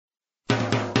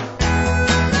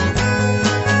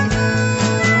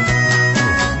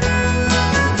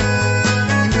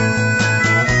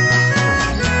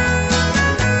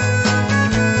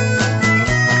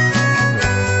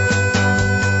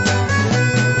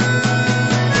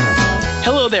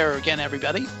Hello there again,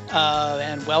 everybody,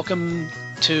 and welcome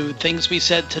to Things We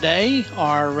Said Today,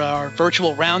 our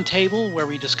virtual roundtable where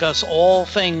we discuss all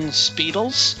things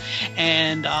Beatles.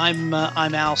 And I'm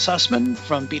Al Sussman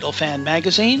from Beatle Fan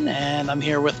Magazine, and I'm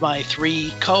here with my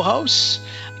three co-hosts.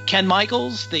 Ken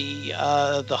Michaels, the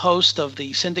host of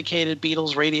the syndicated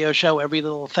Beatles radio show Every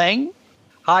Little Thing.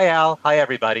 Hi, Al. Hi,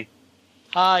 everybody.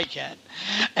 Hi, Ken,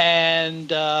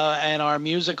 and our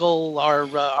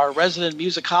resident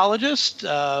musicologist,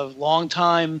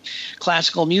 longtime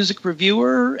classical music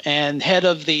reviewer, and head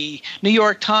of the New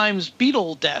York Times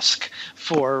Beatle desk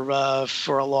for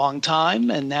a long time,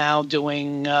 and now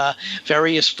doing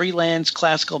various freelance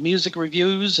classical music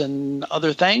reviews and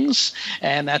other things.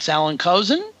 And that's Alan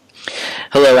Kozin.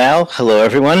 Hello, Al. Hello,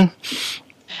 everyone.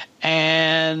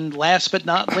 And last but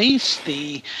not least,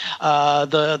 the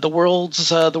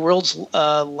world's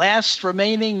last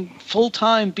remaining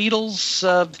full-time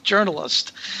Beatles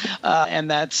journalist, and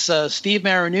that's Steve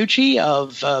Marinucci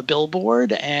of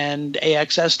Billboard and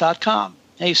AXS.com.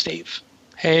 Hey, Steve.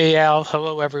 Hey, Al.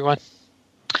 Hello, everyone.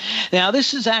 Now,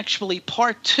 this is actually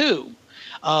part two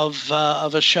of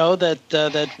a show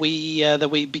that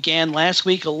we began last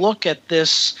week. A look at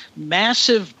this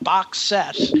massive box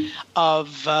set of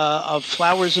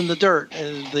Flowers in the Dirt,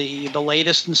 the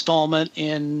latest installment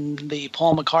in the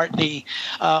Paul McCartney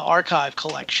archive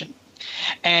collection.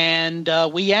 And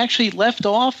we actually left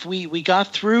off. We got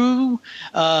through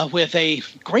with a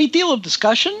great deal of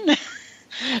discussion.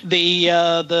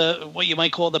 the what you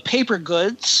might call the paper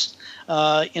goods.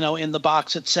 In the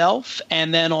box itself,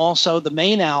 and then also the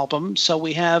main album. So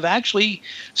we have actually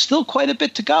still quite a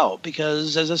bit to go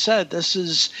because, as I said,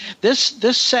 this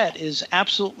set is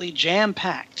absolutely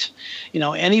jam-packed.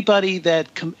 Anybody that,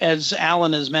 as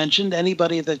Alan has mentioned,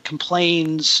 anybody that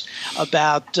complains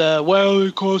about,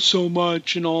 it costs so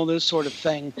much and all this sort of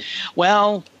thing.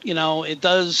 Well, it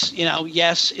does,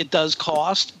 yes, it does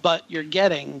cost, but you're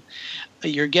getting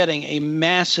a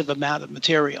massive amount of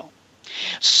material.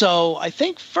 So I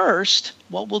think first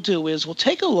what we'll do is we'll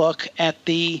take a look at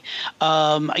the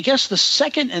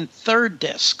second and third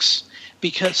discs,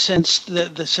 because since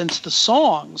the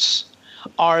songs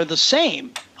are the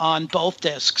same on both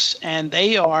discs, and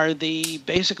they are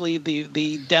basically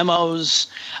the demos,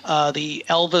 the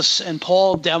Elvis and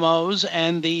Paul demos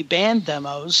and the band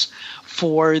demos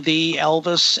for the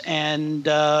Elvis and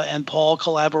Paul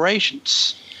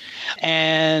collaborations,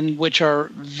 and which are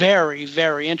very,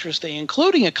 very interesting,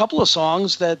 including a couple of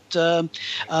songs that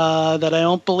I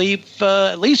don't believe,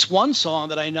 at least one song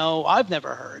that I know I've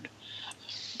never heard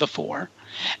before.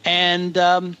 And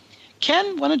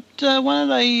Ken, why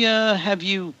don't I have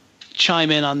you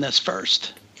chime in on this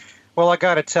first? Well, I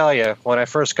got to tell you, when I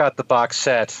first got the box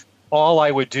set, all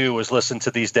I would do was listen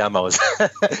to these demos,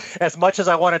 as much as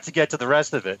I wanted to get to the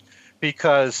rest of it,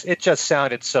 because it just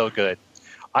sounded so good.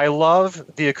 I love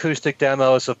the acoustic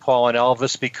demos of Paul and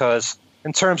Elvis because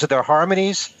in terms of their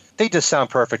harmonies, they just sound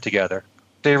perfect together.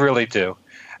 They really do.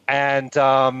 And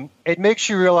it makes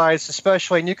you realize,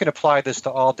 especially, and you can apply this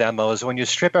to all demos, when you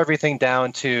strip everything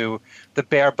down to the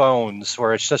bare bones,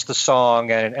 where it's just a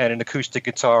song and an acoustic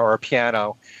guitar or a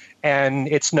piano, and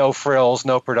it's no frills,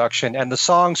 no production, and the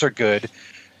songs are good,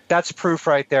 that's proof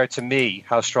right there to me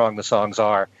how strong the songs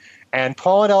are. And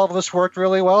Paul and Elvis worked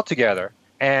really well together.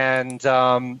 And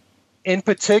in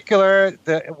particular,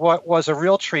 what was a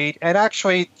real treat, and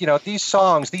actually, these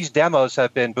songs, these demos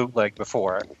have been bootlegged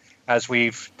before, as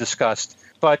we've discussed.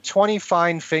 But 20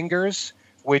 Fine Fingers,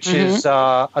 which is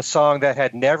a song that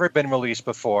had never been released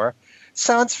before,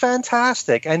 sounds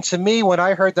fantastic. And to me, when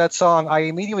I heard that song, I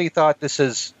immediately thought this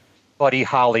is Buddy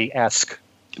Holly-esque.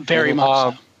 Very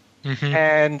much so.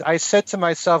 And I said to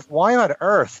myself, why on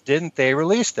earth didn't they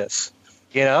release this?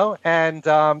 And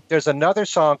there's another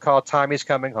song called Tommy's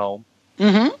Coming Home,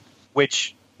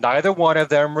 which neither one of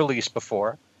them released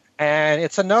before. And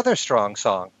it's another strong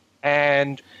song.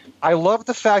 And I love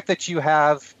the fact that you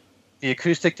have the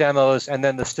acoustic demos and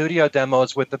then the studio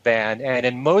demos with the band. And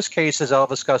in most cases,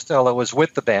 Elvis Costello was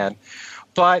with the band.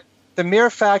 But the mere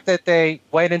fact that they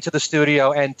went into the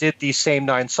studio and did these same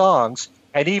 9 songs,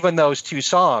 and even those 2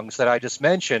 songs that I just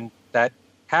mentioned that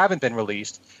haven't been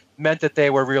released, meant that they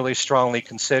were really strongly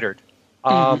considered.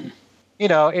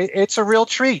 It's a real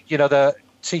treat, to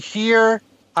hear.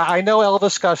 I know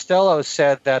Elvis Costello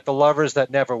said that The Lovers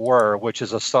That Never Were, which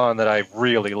is a song that I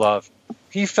really love,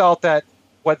 he felt that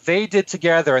what they did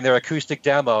together in their acoustic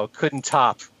demo couldn't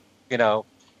top,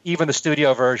 even the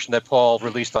studio version that Paul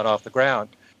released on Off the Ground.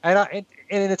 And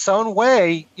in its own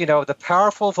way, the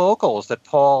powerful vocals that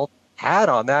Paul had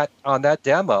on that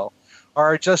demo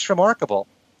are just remarkable.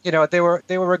 They were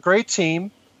a great team.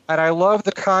 And I love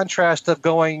the contrast of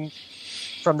going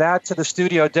from that to the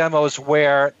studio demos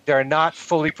where they're not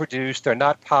fully produced, they're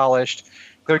not polished.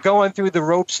 They're going through the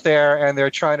ropes there, and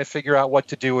they're trying to figure out what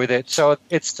to do with it. So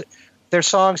they're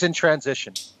songs in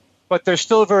transition, but they're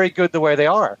still very good the way they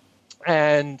are.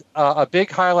 And a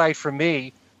big highlight for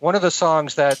me, one of the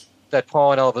songs that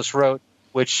Paul and Elvis wrote,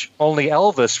 which only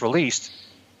Elvis released,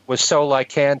 was So Like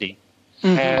Candy.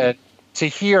 Mm-hmm. And to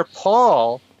hear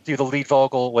Paul do the lead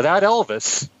vocal without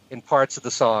Elvis in parts of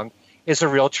the song is a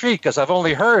real treat, because I've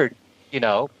only heard,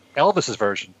 Elvis's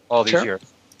version all these years.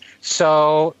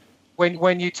 So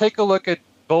when you take a look at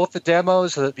both the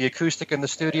demos, the acoustic and the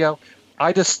studio,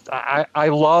 I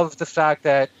love the fact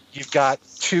that you've got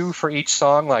two for each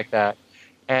song like that.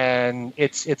 And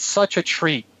it's such a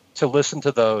treat to listen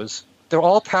to those. They're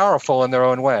all powerful in their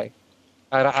own way.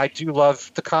 And I do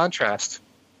love the contrast.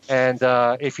 And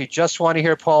if you just want to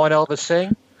hear Paul and Elvis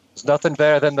sing, there's nothing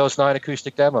better than those 9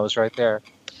 acoustic demos right there.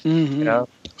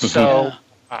 Mm-hmm. So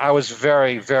I was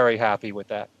very, very happy with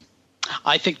that.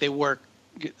 I think they work.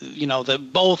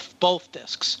 Both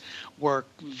discs work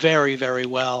very, very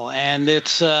well, and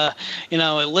it's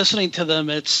listening to them,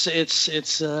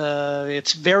 it's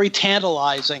very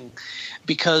tantalizing,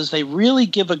 because they really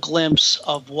give a glimpse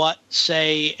of what,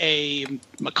 say, a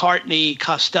McCartney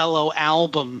Costello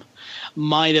album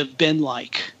might have been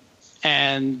like.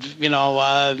 And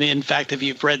in fact, if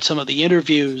you've read some of the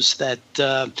interviews that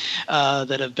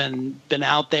have been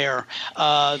out there,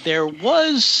 there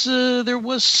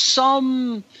was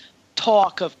some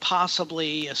talk of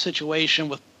possibly a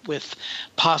situation with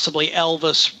possibly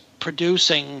Elvis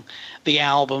producing the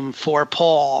album for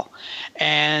Paul,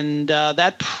 and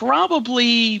that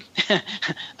probably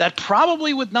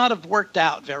would not have worked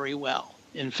out very well.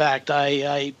 In fact,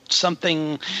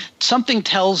 something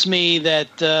tells me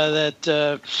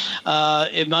that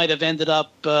it might have ended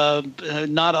up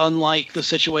not unlike the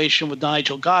situation with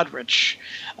Nigel Godrich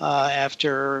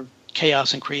after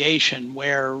Chaos and Creation,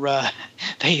 where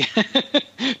they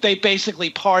they basically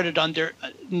parted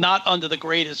not under the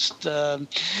greatest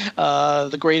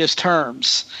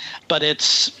terms. But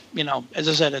it's, as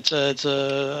I said, it's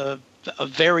a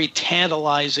very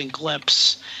tantalizing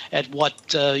glimpse at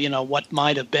what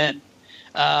might have been.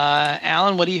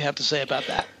 Alan, what do you have to say about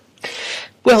that?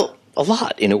 Well, a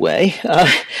lot, in a way.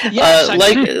 Yes,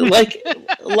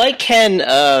 like Ken,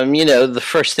 the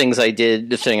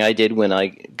thing I did when I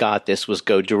got this was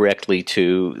go directly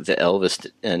to the Elvis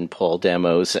and Paul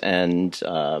demos and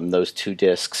those 2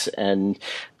 discs, and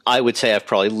I would say I've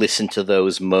probably listened to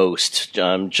those most,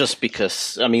 just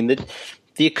because,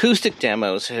 the acoustic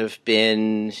demos have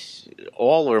been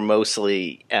all or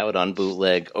mostly out on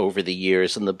bootleg over the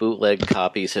years, and the bootleg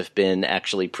copies have been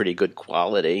actually pretty good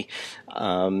quality.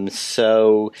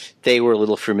 So they were a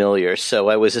little familiar. So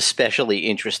I was especially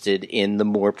interested in the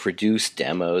more produced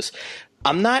demos.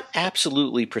 I'm not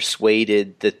absolutely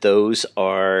persuaded that those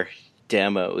are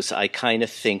demos. I kind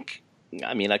of think,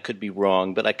 I could be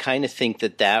wrong, but I kind of think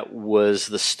that was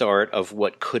the start of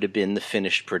what could have been the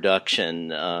finished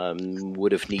production.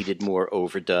 Would have needed more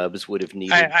overdubs, would have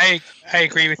needed... I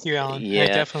agree with you, Alan. Yeah. I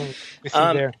definitely with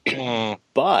you there.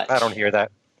 But... I don't hear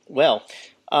that. Well,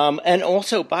 and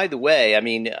also, by the way,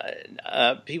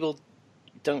 people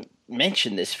don't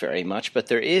mention this very much, but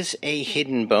there is a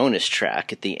hidden bonus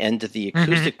track at the end of the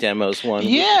acoustic demos one,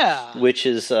 which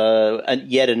is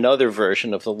yet another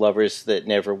version of The Lovers That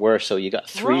Never Were. So you got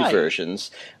 3 versions.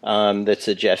 That's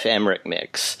a Jeff Emmerich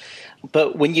mix.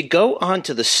 But when you go on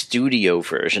to the studio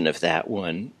version of that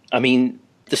one, the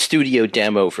studio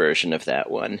demo version of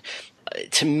that one,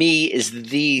 to me is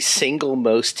the single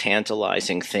most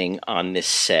tantalizing thing on this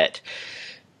set,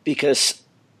 because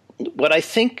what I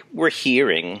think we're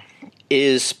hearing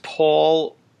is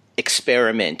Paul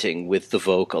experimenting with the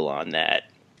vocal on that.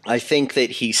 I think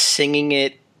that he's singing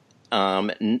it,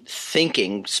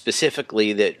 thinking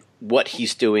specifically that what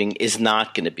he's doing is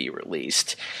not going to be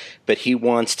released, but he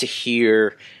wants to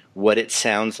hear what it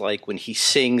sounds like when he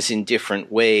sings in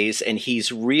different ways, and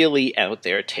he's really out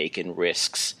there taking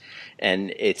risks.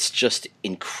 And it's just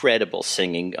incredible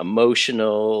singing,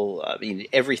 emotional.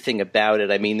 Everything about it.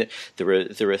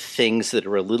 There are things that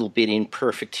are a little bit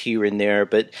imperfect here and there,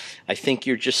 but I think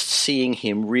you're just seeing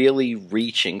him really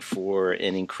reaching for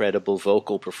an incredible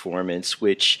vocal performance,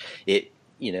 which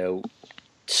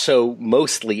so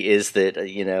mostly is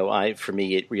that, for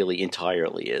me, it really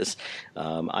entirely is.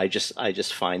 I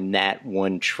just find that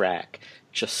one track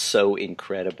just so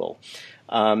incredible.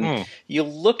 You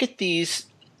look at these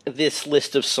this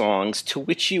list of songs, to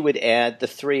which you would add the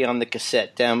 3 on the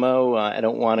cassette demo. I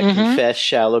Don't Want to Confess,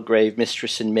 Shallow Grave,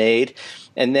 Mistress and Maid.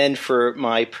 And then for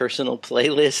my personal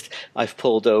playlist, I've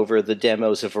pulled over the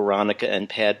demos of Veronica and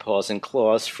Pad, Paws, and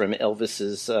Claws from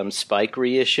Elvis's Spike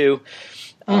reissue.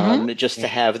 Just to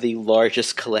have the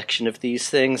largest collection of these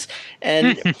things.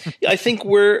 And I think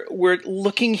we're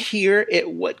looking here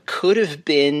at what could have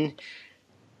been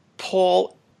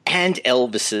Paul and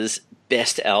Elvis's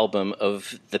best album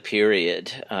of the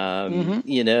period.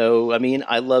 You know, I mean,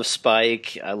 I love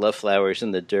Spike, I love Flowers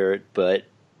in the Dirt, but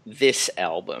this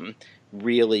album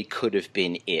really could have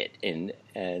been it. And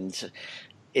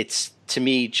it's, to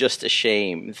me, just a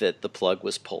shame that the plug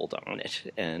was pulled on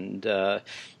it. And,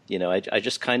 you know, I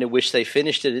just kind of wish they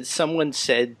finished it. Someone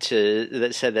said that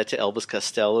to Elvis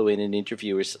Costello in an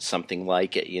interview or something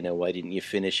like it. You know, why didn't you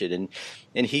finish it? And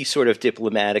he sort of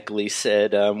diplomatically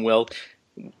said, well,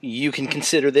 you can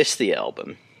consider this the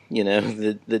album. You know,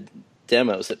 the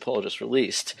demos that Paul just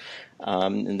released,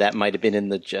 and that might have been in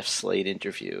the Jeff Slade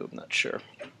interview. I'm not sure.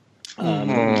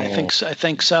 I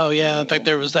think so. Yeah. In fact,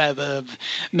 there was that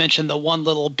mentioned the one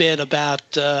little bit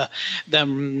about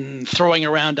them throwing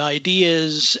around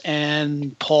ideas,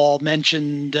 and Paul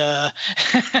mentioned, "Why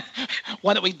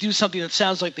don't we do something that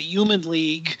sounds like the Human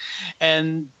League?"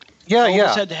 And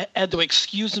Elvis had to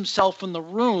excuse himself from the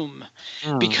room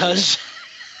because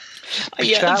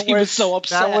he was so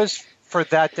upset. That was for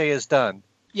That Day Is Done.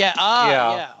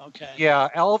 Yeah. Okay. Yeah.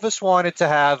 Elvis wanted to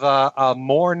have a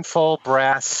mournful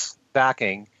brass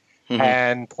backing,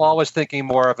 and Paul was thinking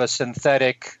more of a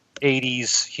synthetic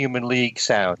 80s Human League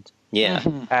sound. Yeah.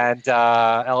 And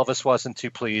Elvis wasn't too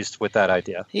pleased with that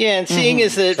idea. Yeah, and seeing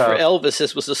as that for Elvis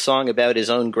this was a song about his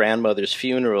own grandmother's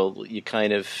funeral, you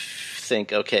kind of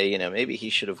think, okay, you know, maybe he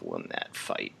should have won that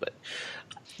fight. But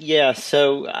yeah,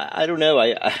 so I don't know.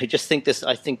 I just think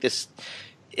this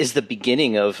is the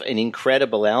beginning of an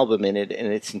incredible album, and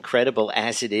it's incredible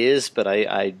as it is, but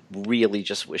I really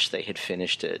just wish they had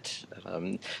finished it.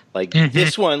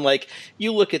 This one, like,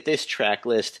 you look at this track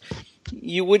list,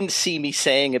 you wouldn't see me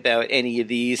saying about any of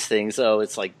these things, oh,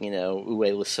 it's like, you know,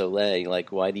 Où Le Soleil,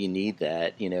 like, why do you need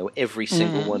that? You know, every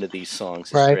single one of these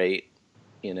songs is great,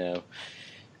 you know.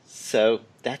 So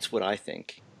that's what I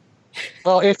think.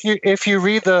 Well, if you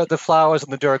read the Flowers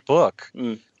in the Dirt book,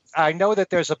 I know that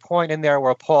there's a point in there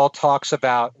where Paul talks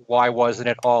about why wasn't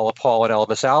it all a Paul and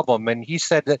Elvis album, and he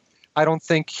said that I don't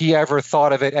think he ever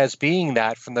thought of it as being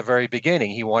that from the very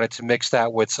beginning. He wanted to mix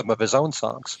that with some of his own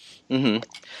songs.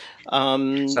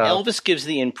 Elvis gives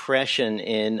the impression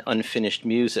in Unfinished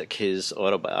Music, his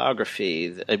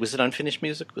autobiography. Was it Unfinished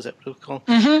Music? Was that what it was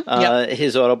called?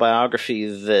 His autobiography,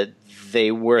 that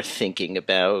they were thinking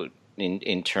about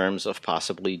in terms of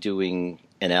possibly doing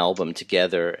an album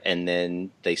together, and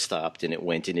then they stopped and it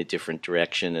went in a different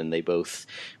direction, and they both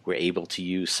were able to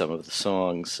use some of the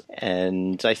songs.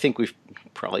 And I think we've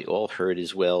probably all heard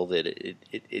as well that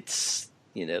it's,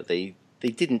 you know, they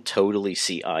didn't totally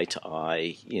see eye to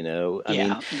eye, you know. I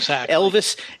mean, exactly.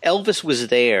 Elvis was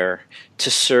there to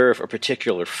serve a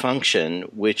particular function,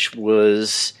 which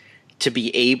was to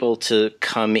be able to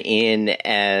come in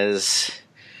as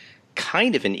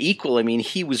kind of an equal. I mean,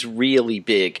 he was really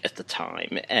big at the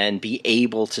time, and be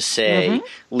able to say,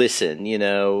 listen, you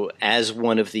know, as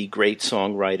one of the great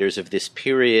songwriters of this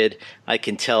period, I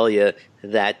can tell you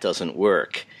that doesn't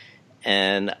work.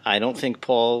 And I don't think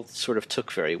Paul sort of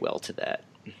took very well to that.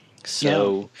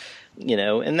 So, you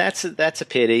know, and that's a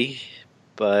pity,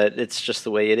 but it's just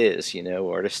the way it is, you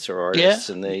know. Artists are artists,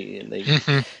 and they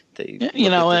you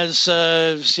know, as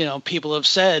you know, people have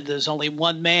said, there's only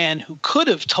one man who could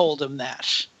have told him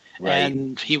that,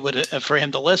 and he would, for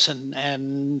him to listen,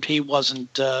 and he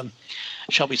wasn't,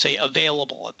 shall we say,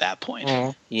 available at that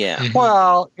point.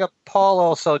 Well, Paul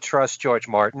also trusts George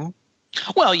Martin.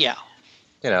 Well, yeah.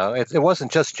 You know, it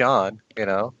wasn't just John. You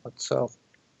know, so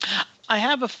I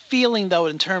have a feeling, though,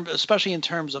 especially in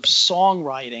terms of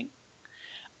songwriting,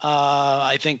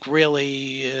 I think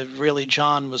really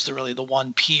John was the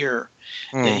one peer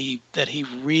that he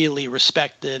really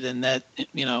respected, and that,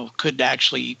 you know, could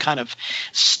actually kind of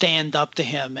stand up to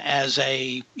him as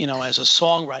a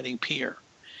songwriting peer.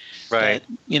 Right.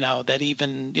 That, you know, that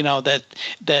even, you know, that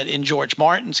in George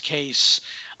Martin's case,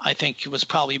 I think it was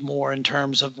probably more in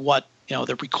terms of what, you know,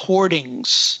 the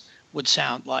recordings would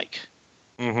sound like.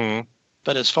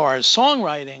 But as far as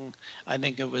songwriting, I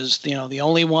think it was, you know, the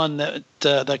only one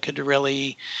that could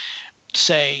really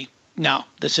say, no,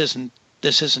 this isn't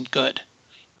good.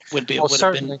 Would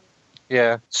have been.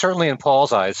 Yeah, certainly in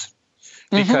Paul's eyes,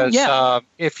 because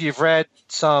if you've read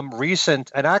some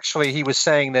recent, and actually he was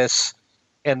saying this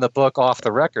in the book Off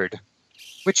the Record,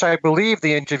 which I believe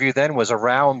the interview then was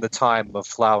around the time of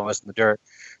Flowers in the Dirt.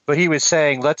 But he was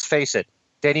saying, let's face it,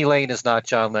 Denny Lane is not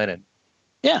John Lennon.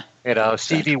 Yeah.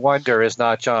 Stevie Wonder is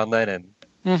not John Lennon.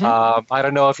 I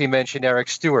don't know if he mentioned Eric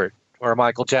Stewart or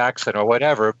Michael Jackson or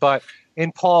whatever, but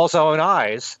in Paul's own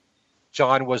eyes,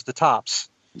 John was the tops.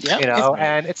 Yeah.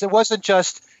 And it wasn't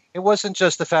just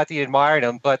the fact that he admired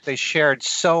him, but they shared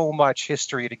so much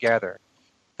history together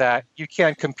that you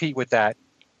can't compete with that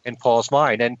in Paul's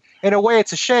mind. And in a way,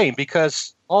 it's a shame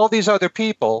because all these other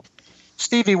people,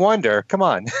 Stevie Wonder, come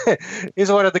on,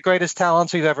 is one of the greatest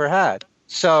talents we've ever had.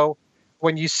 So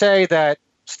when you say that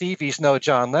Stevie's no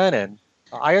John Lennon,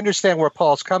 I understand where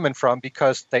Paul's coming from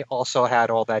because they also had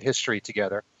all that history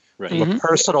together from a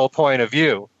personal point of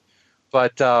view.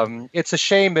 But it's a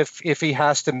shame if he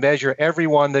has to measure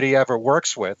everyone that he ever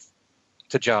works with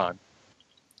to John.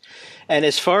 And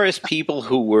as far as people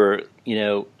who were,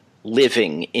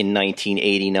 living in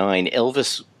 1989,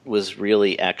 Elvis was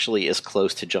really actually as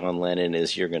close to John Lennon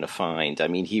as you're going to find. I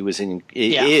mean, he is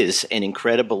an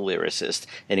incredible lyricist,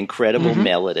 an incredible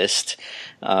melodist.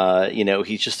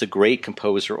 He's just a great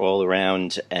composer all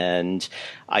around. And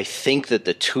I think that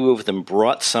the two of them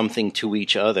brought something to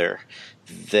each other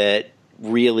that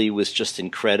really was just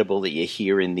incredible that you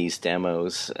hear in these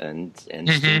demos and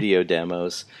studio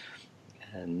demos.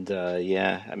 And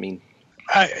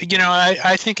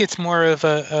I think it's more of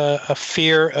a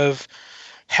fear of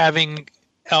having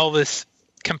Elvis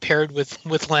compared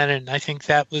with Lennon. I think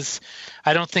that was.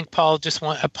 I don't think Paul just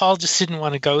didn't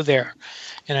want to go there,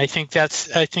 and I think that's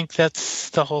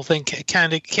the whole thing.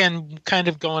 Kind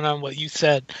of going on what you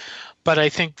said. But I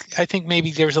think maybe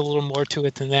there's a little more to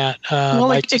it than that.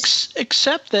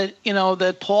 Except that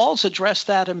that Paul's addressed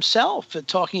that himself,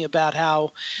 talking about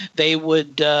how they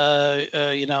would they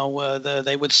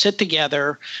would sit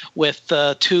together with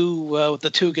the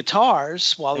two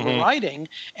guitars while they were writing,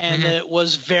 and it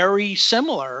was very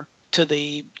similar to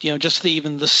the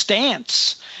even the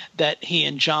stance that he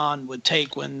and John would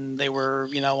take when they were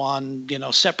on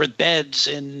separate beds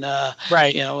in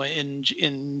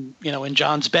in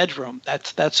John's bedroom,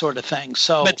 that sort of thing.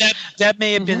 So but that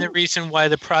may have been the reason why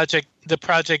the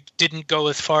project didn't go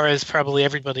as far as probably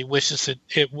everybody wishes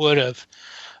it would have,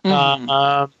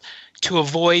 to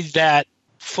avoid that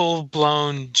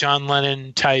full-blown John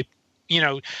Lennon type.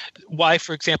 Why,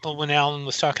 for example, when Alan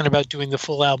was talking about doing the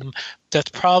full album, that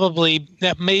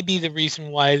may be the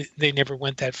reason why they never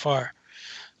went that far.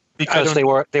 Because they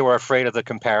were afraid of the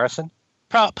comparison?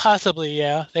 Possibly,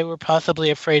 yeah. They were possibly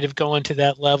afraid of going to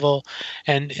that level,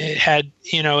 and it had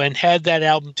that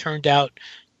album turned out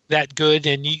that good,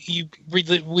 and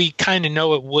we kind of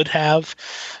know it would have.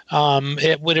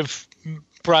 It would have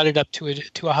brought it up to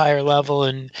a higher level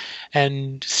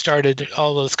and started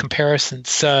all those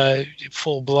comparisons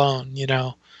full blown.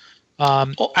 I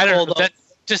don't know. That's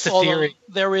just a theory.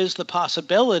 There is the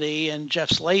possibility, and Jeff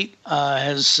Slate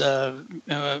has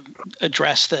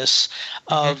addressed this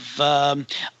of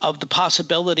the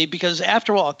possibility, because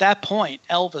after all, at that point,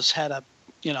 Elvis had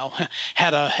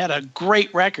a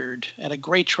great record and a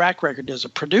great track record as a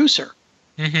producer.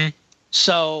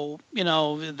 So,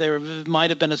 there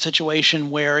might have been a situation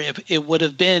where it would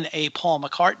have been a Paul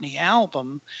McCartney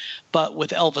album, but with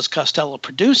Elvis Costello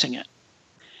producing it,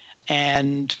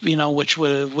 and which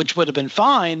would have been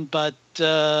fine. But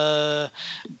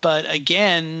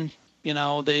again,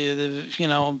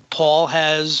 Paul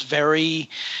has very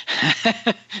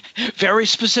very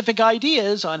specific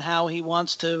ideas on how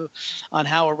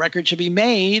a record should be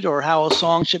made or how a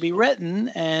song should be written,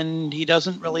 and he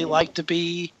doesn't really like to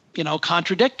be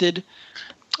contradicted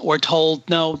or told,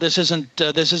 no, this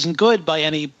isn't good by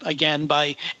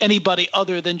anybody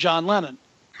other than John Lennon.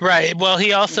 Right. Well,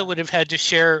 he also would have had to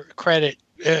share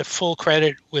full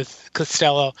credit with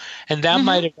Costello, and that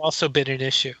might have also been an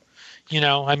issue.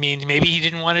 Maybe he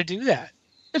didn't want to do that.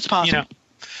 It's possible.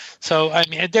 So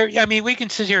we can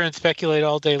sit here and speculate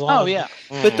all day long. Oh yeah.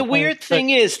 But the weird thing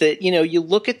is that you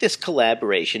look at this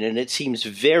collaboration, and it seems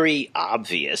very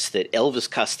obvious that Elvis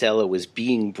Costello was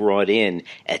being brought in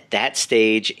at that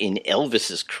stage in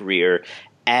Elvis's career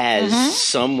as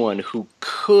someone who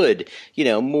could,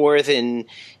 more than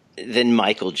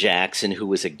Michael Jackson, who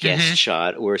was a guest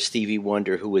shot, or Stevie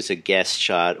Wonder, who was a guest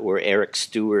shot, or Eric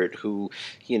Stewart, who,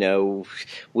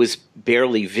 was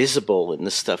barely visible in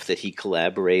the stuff that he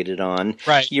collaborated on.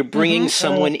 Right. You're bringing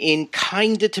someone in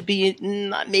kind of to be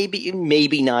not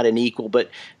maybe not an equal, but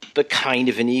kind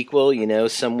of an equal,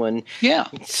 someone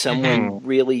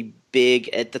really big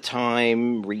at the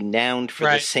time, renowned for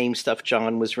the same stuff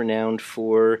John was renowned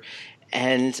for.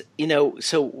 And,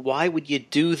 so why would you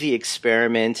do the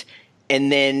experiment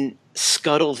and then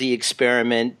scuttle the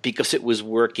experiment because it was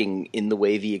working in the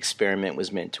way the experiment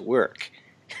was meant to work.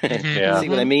 Yeah. See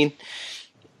what I mean?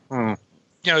 Hmm.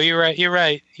 No, you're right. You're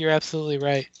right. You're absolutely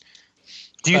right.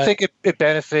 Do you think it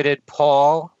benefited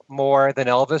Paul more than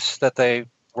Elvis that they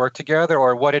worked together,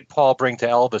 or what did Paul bring to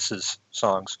Elvis's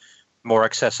songs? More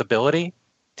accessibility?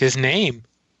 His name.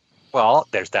 Well,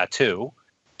 there's that too.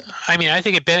 I mean, I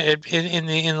think in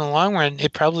the long run,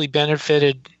 it probably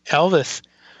benefited Elvis.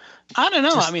 I don't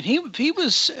know. I mean, he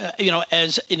was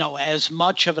as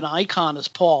much of an icon as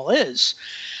Paul is.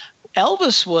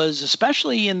 Elvis was,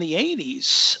 especially in the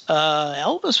 80s.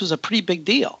 Elvis was a pretty big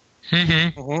deal.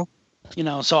 Mm-hmm.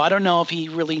 Mm-hmm. So I don't know if he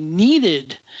really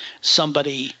needed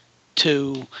somebody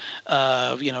to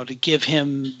to give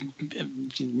him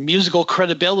musical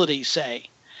credibility, say.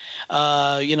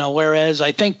 Whereas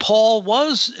I think Paul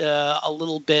was a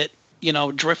little bit,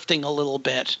 drifting a little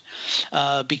bit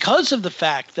because of the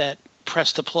fact that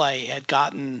Press to Play had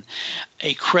gotten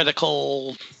a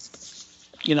critical,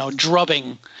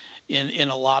 drubbing in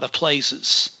a lot of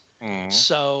places. Mm.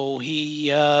 So he he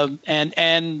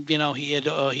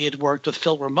had worked with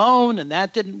Phil Ramone, and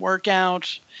that didn't work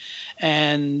out,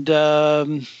 and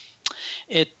so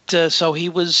he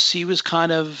was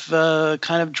kind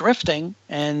of drifting,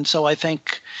 and so I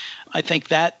think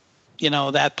that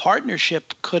that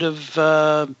partnership could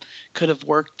have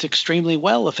worked extremely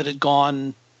well if it had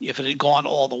gone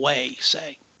all the way,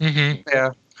 say. Mm-hmm. Yeah,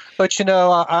 but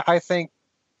I think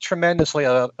tremendously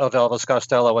of Elvis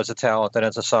Costello as a talent and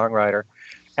as a songwriter,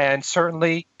 and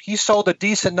certainly he sold a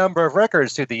decent number of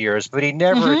records through the years, but he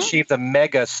never achieved the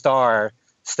mega star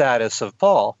status of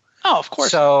Paul. Oh, of course.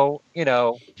 So,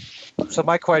 so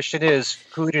my question is,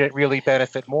 who did it really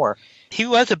benefit more? He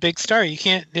was a big star. You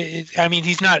can't. I mean,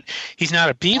 he's not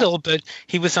a Beatle, but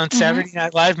he was on Saturday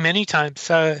Night Live many times.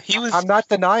 He was. I'm not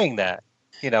denying that,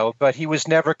 but he was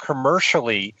never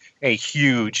commercially a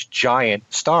huge, giant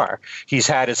star. He's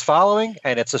had his following,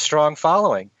 and it's a strong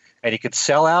following, and he could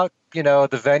sell out, the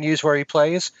venues where he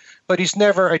plays, but he's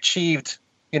never achieved,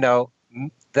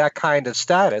 that kind of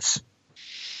status.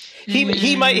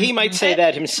 He might say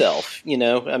that himself,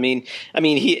 I mean,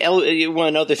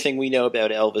 one other thing we know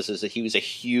about Elvis is that he was a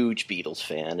huge Beatles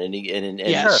fan,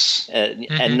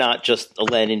 and not just a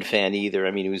Lennon fan either.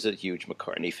 I mean, he was a huge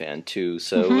McCartney fan too.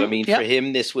 So I mean, for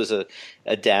him, this was a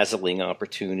dazzling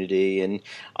opportunity, and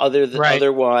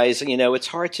otherwise, it's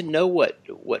hard to know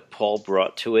what Paul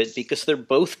brought to it because they're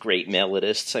both great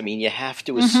melodists. I mean, you have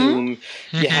to assume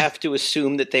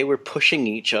that they were pushing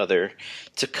each other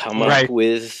to come up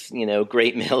with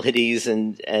great melodies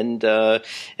and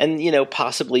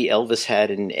possibly Elvis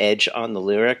had an edge on the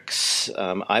lyrics.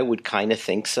 I would kind of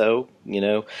think so,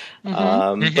 but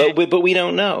we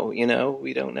don't know.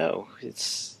 We don't know.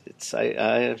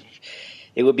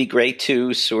 It would be great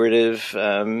to sort of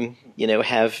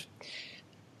have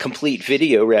complete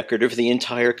video record of the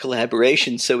entire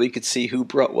collaboration so we could see who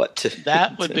brought what to.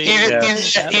 That would be either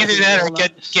that or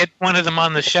get one of them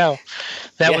on the show.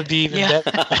 That would be even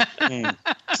better.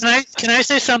 Can I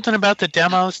say something about the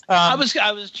demos? I was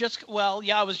just going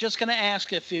to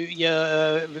ask if you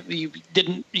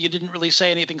didn't really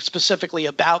say anything specifically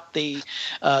about the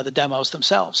demos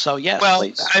themselves. So yes, well,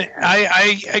 please.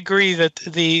 I agree that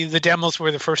the demos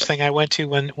were the first thing I went to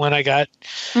when I got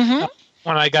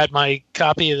when I got my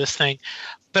copy of this thing.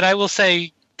 But I will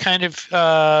say, kind of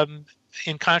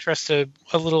in contrast to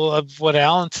a little of what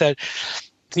Alan said,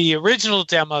 the original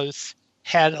demos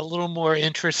had a little more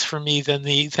interest for me than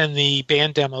the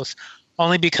band demos,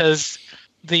 only because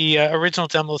the original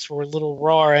demos were a little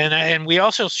raw. And we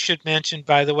also should mention,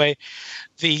 by the way,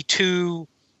 the two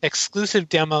exclusive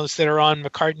demos that are on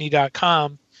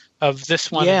McCartney.com of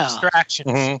this one,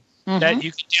 Distractions, that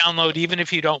you can download even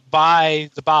if you don't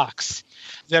buy the box,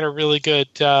 that are really good.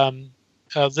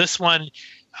 This one,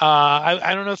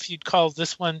 I don't know if you'd call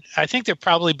this one, I think they're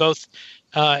probably both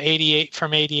 88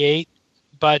 from 88.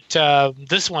 But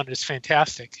this one is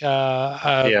fantastic.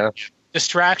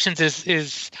 Distractions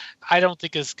is I don't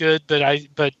think is good,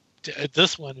 but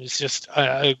this one is just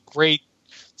a great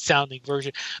sounding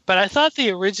version. But I thought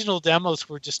the original demos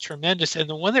were just tremendous, and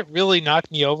the one that really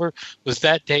knocked me over was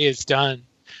That Day Is Done.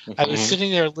 I was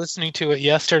sitting there listening to it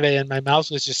yesterday, and my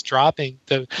mouth was just dropping.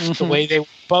 The way they were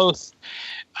both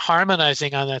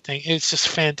harmonizing on that thing, it's just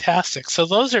fantastic. So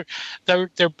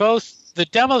they're both, the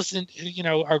demos,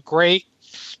 are great.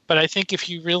 But I think if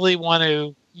you really want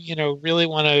to,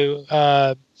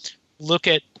 look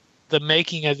at the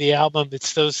making of the album,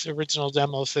 it's those original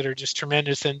demos that are just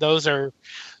tremendous, and those are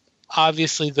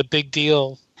obviously the big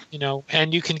deal,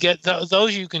 And you can get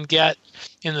those. You can get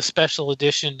in the special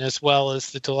edition as well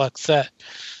as the deluxe set.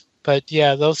 But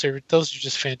yeah, those are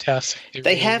just fantastic.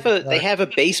 They have a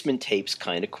basement tapes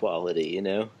kind of quality, you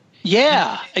know.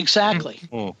 Yeah, exactly.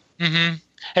 Mm-hmm.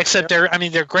 Except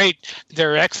they're great.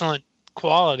 They're excellent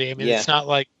quality. I mean, it's not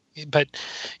like, but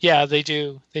yeah, they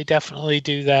definitely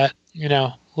do that. You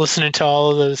know, listening to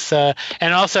all of those,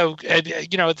 and also,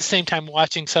 you know, at the same time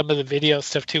watching some of the video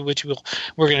stuff too, which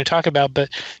we're going to talk about. But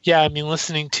yeah, I mean,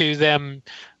 listening to them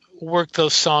work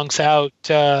those songs out,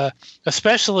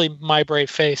 especially "My Brave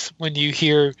Face," when you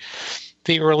hear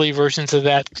the early versions of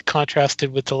that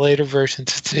contrasted with the later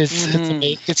versions,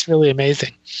 it's really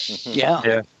amazing.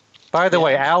 Yeah. By the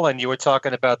way, Alan, you were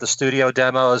talking about the studio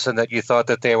demos and that you thought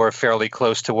that they were fairly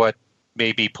close to what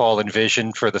maybe Paul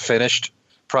envisioned for the finished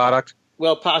product.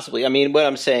 Well, possibly. I mean, what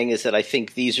I'm saying is that I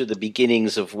think these are the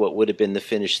beginnings of what would have been the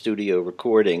finished studio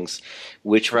recordings,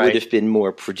 which would have been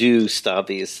more produced,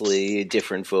 obviously,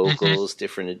 different vocals,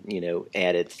 different, you know,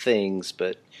 added things.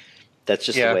 But that's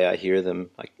just the way I hear them.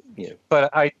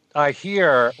 But I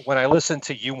hear when I listen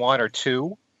to You Want Her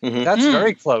Too, that's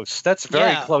very close. That's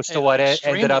very close to what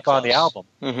ended up on the album.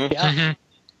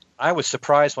 I was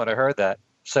surprised when I heard that.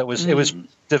 So it was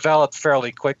developed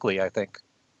fairly quickly, I think.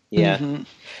 Yeah,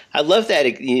 I love that,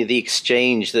 the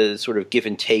exchange, the sort of give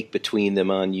and take between them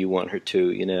on "You Want Her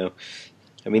Too." You know,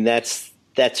 I mean that's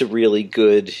a really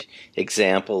good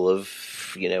example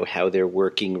of, you know, how their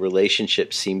working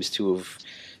relationship seems to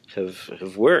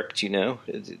have worked. You know,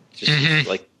 just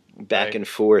like back and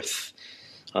forth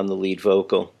on the lead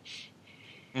vocal.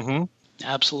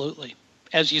 Absolutely,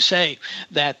 as you say,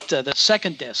 that the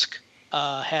second disc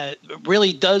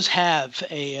really does have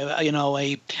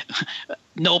a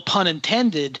no pun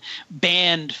intended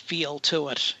band feel to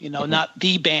it. You know, not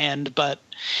the band, but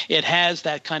it has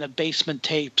that kind of basement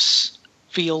tapes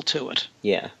feel to it.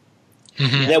 Yeah.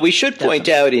 Now, we should point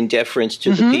out, in deference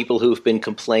to the people who've been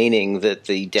complaining that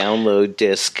the download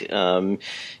disc,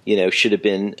 you know, should have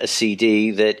been a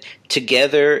CD, that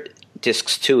together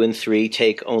discs 2 and 3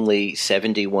 take only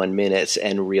 71 minutes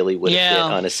and really would have fit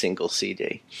on a single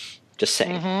CD. Just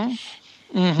saying.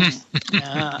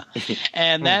 Yeah.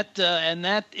 And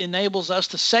that enables us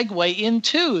to segue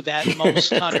into that most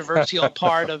controversial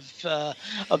part of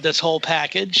this whole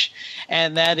package,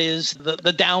 and that is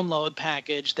the download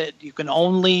package that you can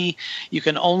only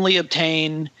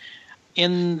obtain.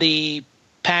 In the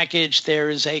package, there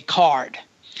is a card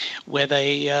with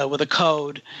a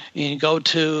code. You can go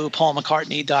to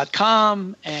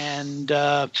paulmccartney.com and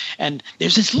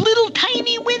there's this little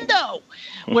tiny window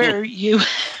where you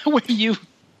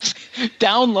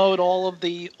download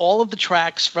all of the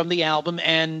tracks from the album.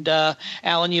 And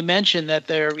Alan, you mentioned that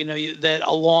that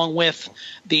along with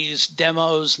these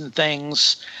demos and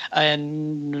things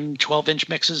and 12-inch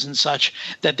mixes and such,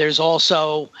 that there's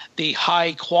also the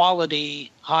high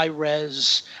quality, high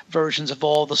res versions of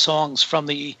all the songs from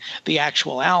the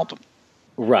actual album.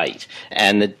 Right,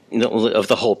 and of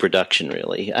the whole production,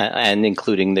 really, and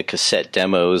including the cassette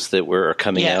demos that were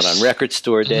coming out on Record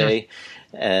Store Day.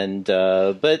 And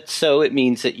but so it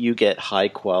means that you get high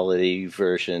quality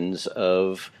versions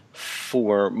of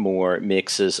 4 more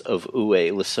mixes of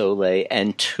Où Le Soleil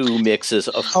and 2 mixes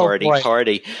of Party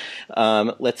Party.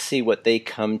 Let's see what they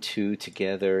come to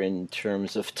together in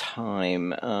terms of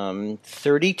time.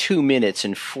 32 minutes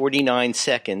and 49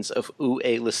 seconds of Où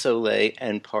Le Soleil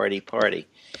and Party Party.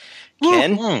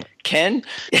 Ken?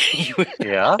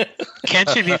 Yeah? Ken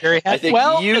should be very happy. I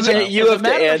think you have to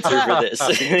answer for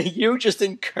this. You just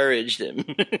encouraged him.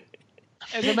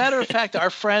 As a matter of fact,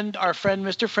 our friend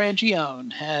Mr.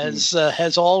 Frangione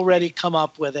has already come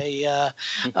up with a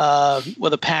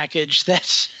package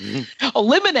that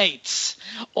eliminates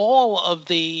all of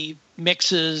the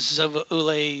mixes of Où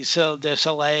Le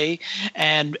Soleil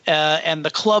and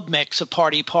the club mix of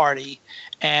Party Party,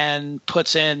 and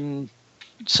puts in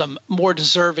some more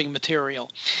deserving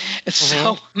material.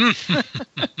 So,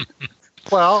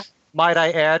 well, might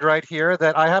I add right here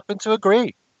that I happen to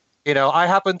agree. You know, I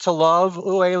happen to love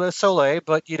Où Le Soleil,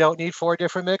 but you don't need 4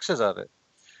 different mixes of it.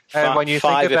 And when you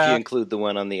 5 think about, if you include the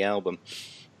one on the album.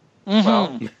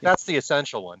 Well, that's the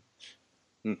essential one.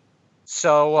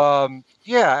 So,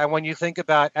 and when you think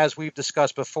about, as we've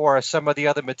discussed before, some of the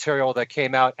other material that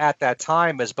came out at that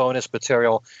time as bonus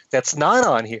material that's not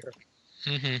on here.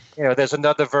 You know, there's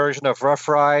another version of Rough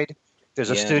Ride.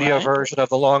 There's a studio version of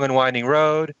The Long and Winding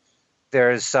Road.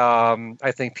 There's,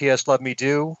 I think, P.S. Love Me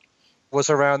Do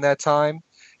was around that time.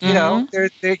 You know,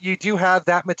 you do have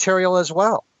that material as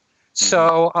well.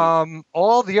 So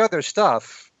all the other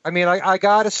stuff, I mean, I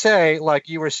got to say, like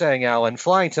you were saying, Alan,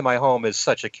 Flying to My Home is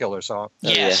such a killer song.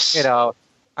 Yes. You know,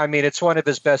 I mean, it's one of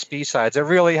his best B-sides. It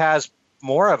really has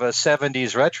more of a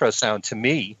 70s retro sound to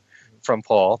me from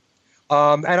Paul.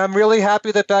 And I'm really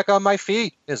happy that Back on My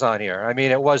Feet is on here. I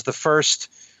mean, it was the first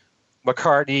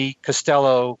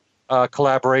McCartney-Costello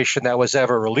collaboration that was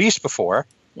ever released before.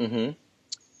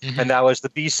 Mm-hmm. And that was the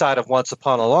B-side of Once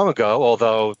Upon a Long Ago,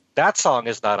 although that song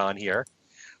is not on here.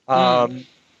 And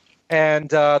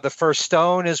The First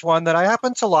Stone is one that I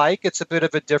happen to like. It's a bit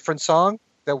of a different song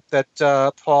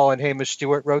that Paul and Hamish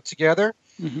Stewart wrote together.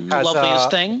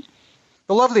 Loveliest Thing.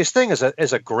 The Loveliest Thing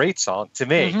is a great song to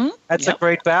me. That's a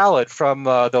great ballad from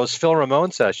those Phil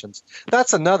Ramone sessions.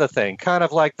 That's another thing, kind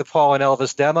of like the Paul and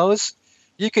Elvis demos.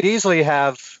 You could easily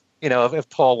have, if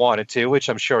Paul wanted to, which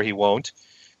I'm sure he won't,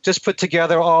 just put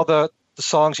together all the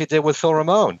songs he did with Phil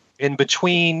Ramone in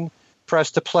between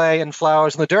Press to Play and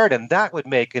Flowers in the Dirt, and that would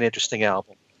make an interesting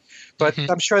album. But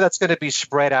I'm sure that's going to be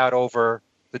spread out over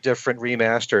the different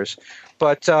remasters.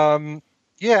 But and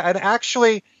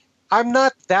actually, I'm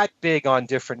not that big on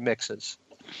different mixes,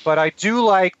 but I do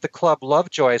like the Club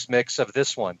Lovejoy's mix of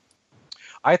this one.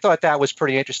 I thought that was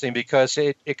pretty interesting because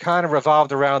it kind of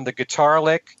revolved around the guitar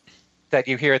lick that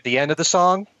you hear at the end of the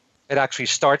song. It actually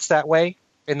starts that way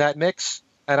in that mix,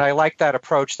 and I like that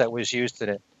approach that was used in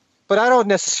it. But I don't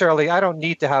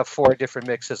need to have 4 different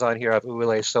mixes on here of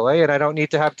Oulé Soleil, and I don't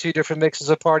need to have 2 different mixes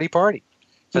of Party Party,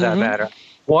 for that matter.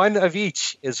 One of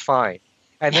each is fine.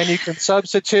 And then you can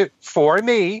substitute for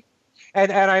me.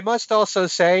 And I must also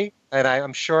say, and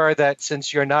I'm sure that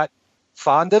since you're not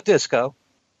fond of disco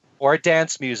or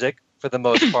dance music for the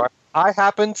most part, I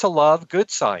happen to love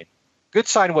Good Sign. Good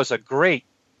Sign was a great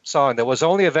song that was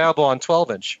only available on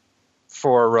 12-inch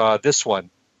for this one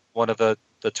of the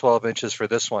 12 inches for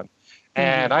this one.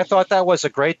 And I thought that was a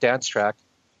great dance track.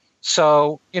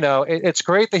 So, it's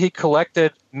great that he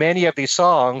collected many of these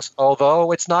songs,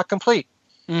 although it's not complete.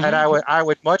 And I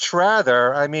would much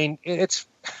rather,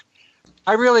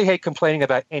 I really hate complaining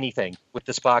about anything with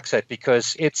this box set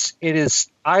because it is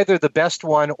either the best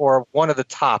one or one of the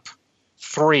top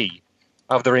 3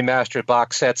 of the remastered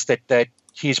box sets that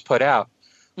he's put out.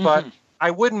 But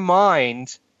I wouldn't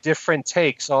mind different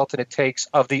alternate takes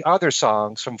of the other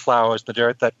songs from Flowers in the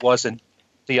Dirt that wasn't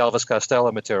the Elvis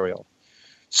Costello material.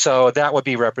 So that would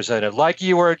be represented. Like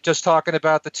you were just talking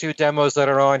about the 2 demos that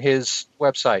are on his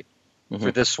website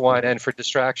for this one and for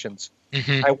Distractions.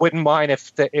 I wouldn't mind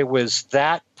if it was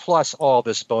that plus all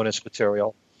this bonus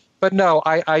material. But no,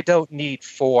 I don't need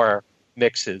 4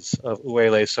 mixes of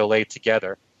Oulé Soleil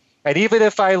together. And even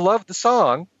if I love the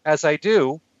song, as I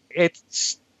do, it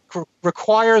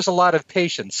requires a lot of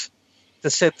patience to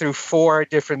sit through 4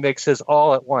 different mixes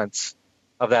all at once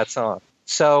of that song.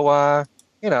 So,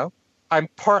 I'm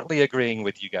partly agreeing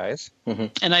with you guys.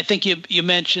 And I think you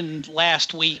mentioned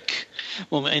last week,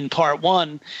 in part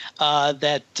 1,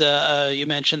 that you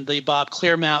mentioned the Bob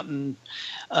Clearmountain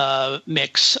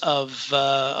mix of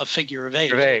A Figure of Eight.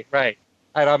 Figure of Eight, right.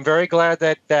 And I'm very glad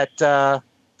that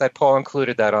Paul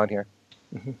included that on here.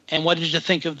 And what did you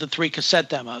think of the 3 cassette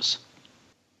demos?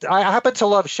 I happen to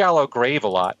love Shallow Grave a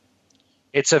lot.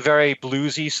 It's a very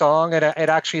bluesy song, and it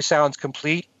actually sounds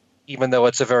complete, even though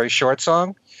it's a very short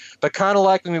song. But kind of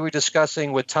like when we were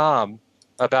discussing with Tom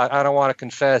about I Don't Want to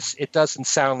Confess, it doesn't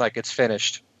sound like it's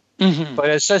finished. But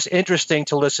it's just interesting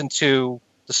to listen to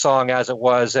the song as it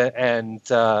was and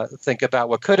think about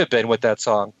what could have been with that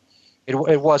song.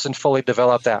 It wasn't fully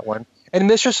developed, that one. And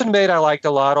Mistress and Maid I liked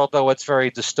a lot, although it's very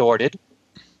distorted.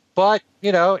 But,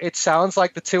 it sounds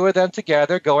like the 2 of them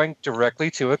together going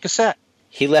directly to a cassette.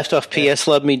 He left off P.S.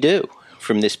 Love Me Do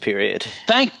from this period.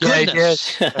 Thank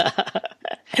goodness.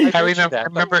 I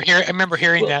remember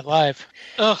hearing that live.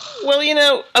 Ugh.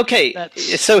 Well, okay.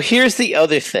 So here's the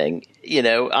other thing.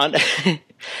 On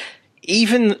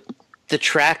even the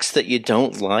tracks that you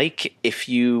don't like, if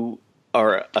you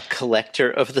are a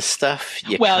collector of the stuff,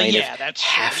 you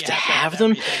have to have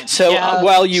them. So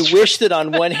while you wish that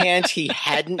on one hand he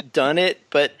hadn't done it,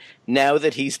 but now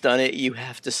that he's done it, you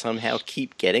have to somehow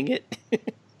keep getting it.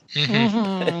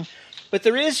 But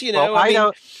there is,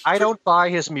 I don't buy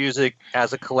his music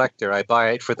as a collector. I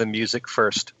buy it for the music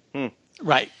first.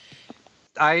 Right.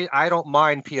 I don't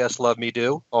mind P.S. Love Me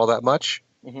Do all that much.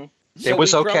 So it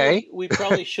was okay. We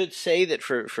probably should say that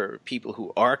for people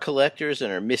who are collectors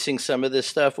and are missing some of this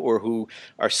stuff, or who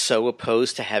are so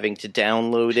opposed to having to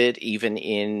download it, even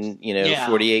in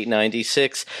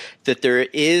 4896, that there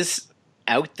is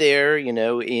out there,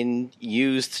 in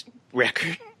used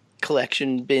record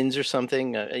collection bins or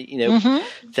something,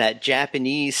 that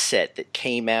Japanese set that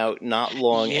came out not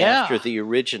long after the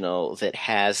original that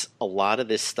has a lot of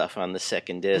this stuff on the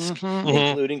second disc,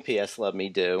 including P.S. Love Me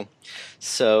Do.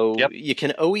 So you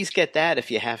can always get that if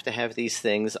you have to have these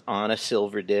things on a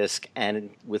silver disc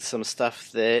and with some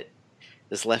stuff that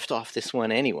is left off this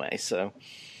one anyway. So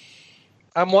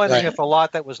I'm wondering Right. if a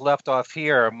lot that was left off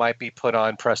here might be put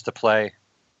on Press to Play,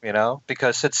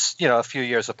 because it's, a few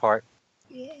years apart.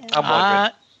 I'm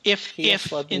wondering. If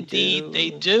Yes, let me indeed they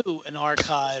do. do an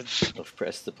archive Of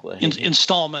Press to Play.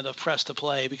 installment of Press to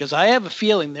Play, because I have a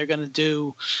feeling they're going to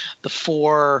do the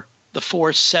four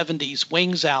 70s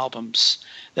Wings albums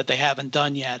that they haven't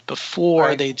done yet before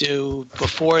Right. they do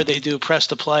Press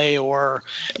to Play, or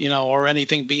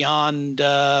anything beyond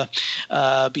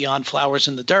Flowers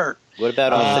in the Dirt. What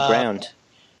about Off the Ground?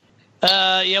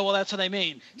 Yeah, well, that's what I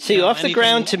mean. See, You know, Off the anything-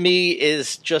 Ground to me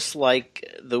is just like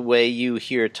the way you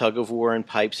hear Tug of War and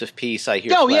Pipes of Peace. I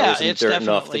hear Oh Flowers yeah, in the it's Dirt and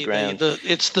Off the definitely Ground.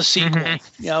 it's the sequel. Mhm.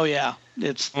 Oh yeah,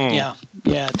 it's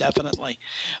yeah, definitely.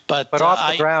 But But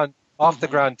Off the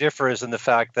Ground differs in the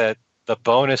fact that the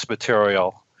bonus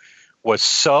material was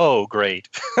so great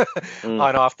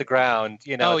on Off the Ground.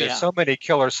 Oh, there's yeah. so many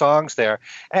killer songs there.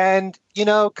 And,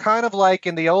 kind of like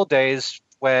in the old days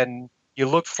when you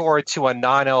look forward to a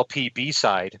non-LP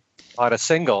B-side on a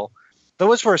single,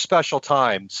 those were special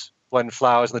times when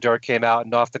Flowers in the Dirt came out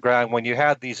and Off the Ground, when you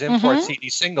had these import CD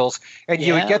singles, and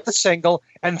you would get the single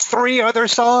and 3 other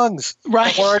songs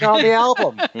Right. that weren't on the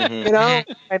album, Mhm.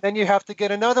 and then you have to get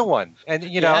another one. And,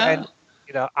 Yeah.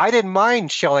 I didn't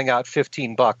mind shelling out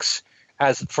 $15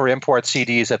 for import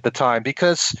CDs at the time,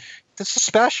 because this is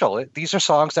special. These are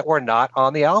songs that were not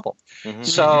on the album. Mhm.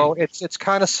 So it's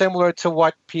kind of similar to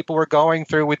what people were going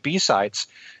through with B-sides.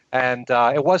 And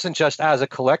it wasn't just as a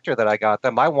collector that I got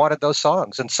them. I wanted those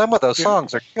songs. And some of those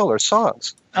songs are killer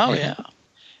songs. Oh yeah,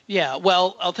 yeah.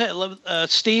 Well, I'll tell you,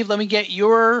 Steve. Let me get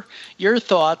your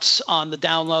thoughts on the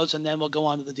downloads, and then we'll go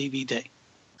on to the DVD.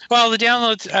 Well, the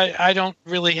downloads, I don't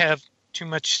really have too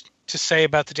much to say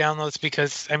about the downloads,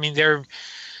 because I mean they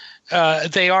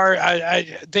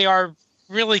are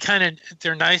really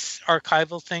they're nice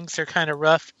archival things. They're kind of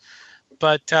rough,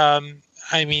 but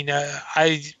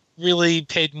I really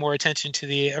paid more attention to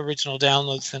the original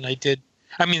downloads than I did.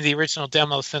 I mean, the original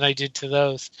demos than I did to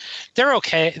those. They're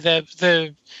okay.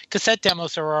 The cassette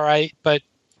demos are all right, but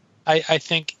I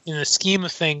think in the scheme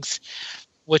of things,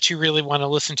 what you really want to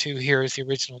listen to here is the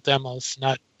original demos,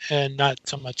 not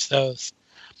so much those.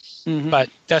 Mhm. But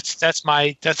that's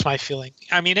my feeling.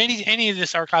 I mean, any of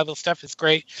this archival stuff is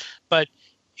great, but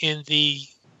in the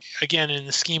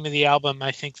scheme of the album,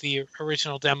 I think the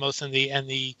original demos and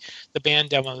the band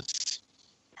demos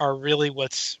are really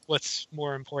what's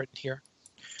more important here.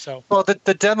 So Well,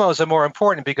 the demos are more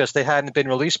important because they hadn't been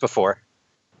released before.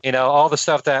 All the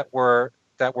stuff that were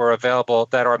available,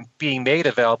 that are being made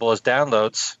available as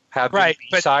downloads, have Right,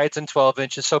 but- B-sides and 12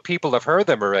 inches, so people have heard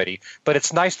them already. But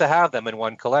it's nice to have them in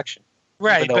one collection,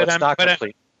 right, even though but it's not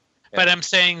complete. But I'm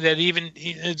saying that even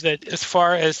that as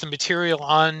far as the material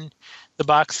on the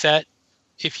box set,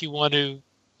 if you want to,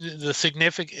 the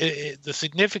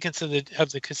significance of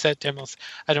the cassette demos,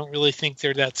 I don't really think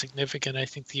they're that significant. I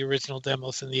think the original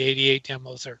demos and the '88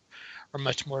 demos are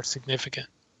much more significant.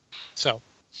 So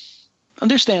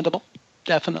Understandable,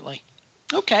 definitely.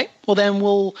 Okay, well then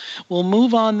we'll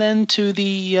move on then to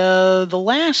the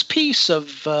last piece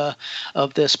of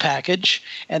this package,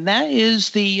 and that is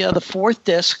the fourth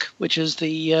disc, which is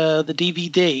the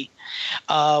DVD,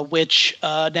 which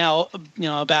now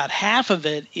about half of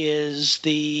it is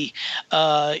the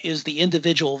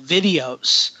individual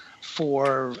videos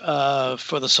for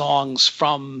the songs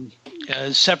from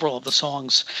several of the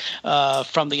songs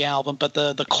from the album, but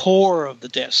the core of the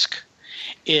disc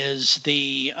is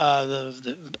the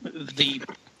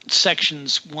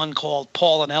sections, one called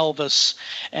Paul and Elvis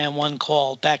and one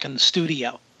called Back in the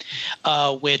Studio,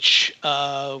 which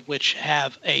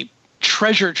have a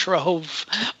treasure trove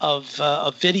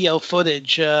of video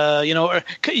footage.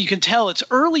 You can tell it's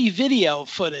early video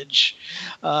footage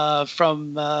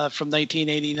from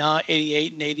 1989,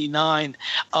 88, and 89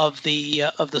 of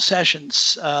the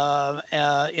sessions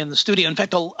in the studio. In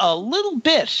fact, a little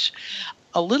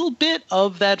bit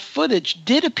of that footage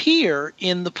did appear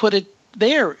in the Put It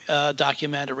There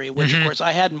documentary, which of course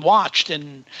I hadn't watched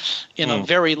in a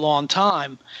very long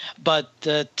time, but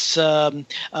that some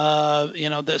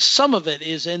of it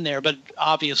is in there, but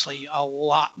obviously a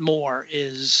lot more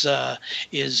is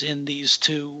in these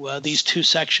two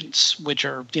sections, which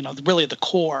are really the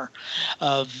core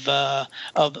of the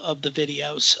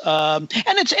videos,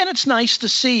 and it's nice to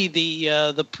see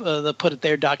the Put It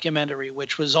There documentary,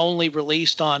 which was only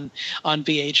released on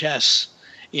VHS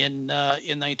in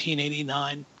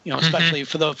 1989, especially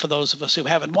for those of us who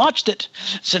haven't watched it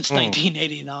since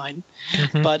 1989.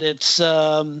 But it's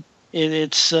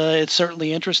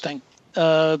certainly interesting.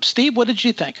 Steve, what did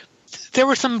you think? there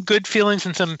were some good feelings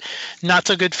and some not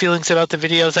so good feelings about the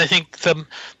videos. I think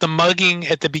the mugging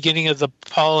at the beginning of the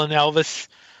Paul and Elvis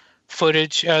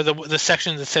footage, the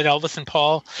section that said Elvis and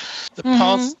Paul,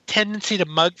 Paul's tendency to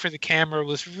mug for the camera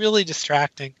was really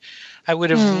distracting. I would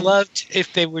have loved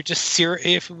if they were just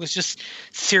if it was just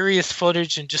serious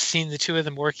footage and just seeing the two of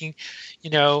them working.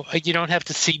 You don't have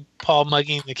to see Paul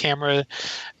mugging the camera,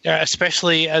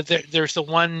 especially there's the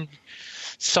one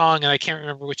song, and I can't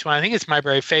remember which one. I think it's My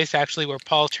Brave Face, actually, where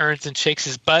Paul turns and shakes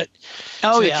his butt.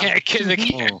 Oh, so yeah.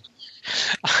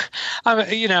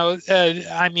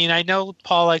 I mean, I know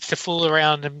Paul likes to fool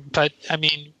around, but I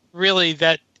mean, really,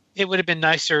 that it would have been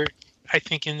nicer, I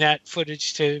think, in that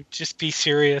footage to just be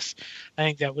serious. I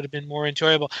think that would have been more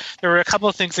enjoyable. There were a couple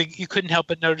of things that you couldn't help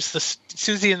but notice. The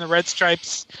Susie and the Red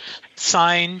Stripes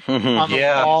sign on the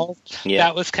wall.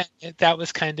 Yeah. That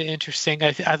was kind of interesting.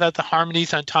 I thought the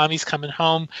harmonies on Tommy's Coming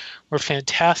Home were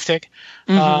fantastic.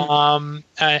 And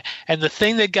the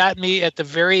thing that got me at the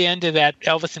very end of that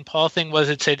Elvis and Paul thing was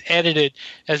it said edited,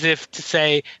 as if to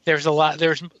say there's a lot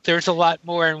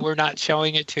more and we're not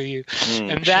showing it to you.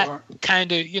 And that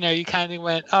kind of, you kind of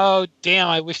went, oh damn,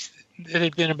 I wish it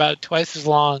had been about twice as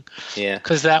long. Yeah,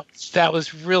 because that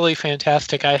was really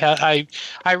fantastic. I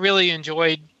really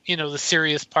enjoyed the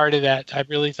serious part of that. I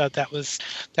really thought that was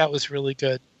really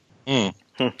good. And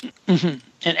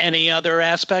any other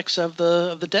aspects of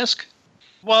the disc?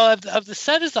 Well, of the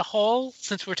set as a whole,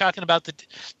 since we're talking about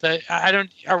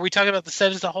are we talking about the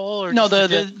set as a whole, or no, the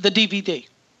DVD?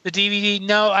 The DVD.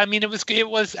 No, I mean it was.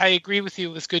 I agree with you.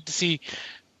 It was good to see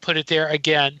put it there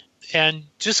again. And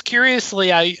just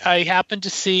curiously, I happened to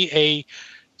see a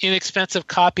inexpensive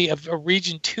copy of a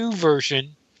Region 2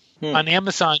 version on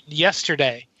Amazon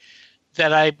yesterday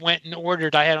that I went and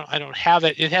ordered. I don't have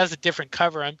it. It has a different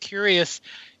cover. I'm curious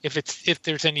if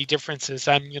there's any differences.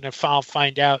 I'm gonna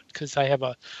find out because I have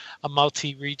a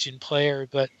multi-region player.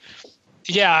 But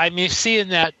yeah, I mean, seeing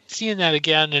that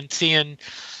again and seeing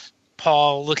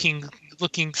Paul looking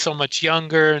so much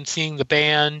younger and seeing the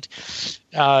band,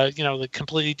 the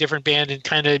completely different band, and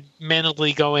kind of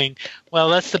mentally going, well,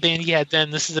 that's the band he had then,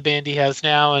 this is the band he has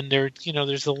now, and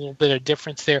there's a little bit of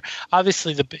difference there.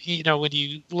 Obviously, when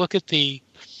you look at the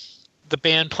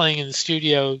band playing in the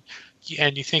studio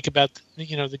and you think about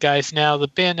the guys now, the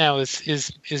band now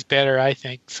is better, I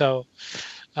think. So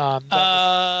that's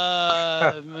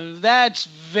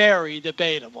very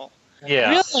debatable.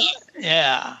 Yeah. Really?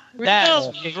 Yeah.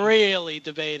 That's really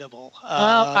debatable.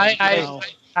 Well,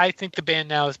 I think the band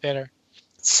now is better.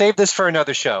 Save this for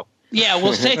another show. Yeah,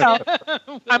 we'll say.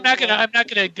 I'm not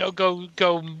gonna go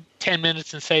 10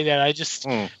 minutes and say that. I just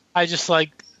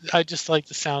like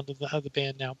the sound of the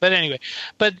band now. But anyway,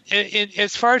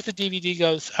 as far as the DVD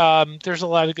goes, there's a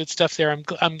lot of good stuff there.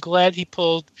 I'm glad he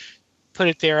put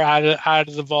it there out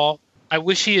of the vault. I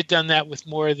wish he had done that with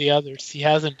more of the others. He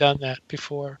hasn't done that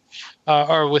before,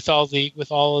 or with all of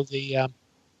the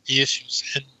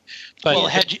issues.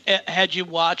 Had you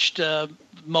watched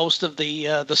most of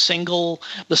the single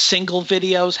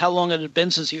videos? How long had it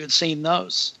been since you had seen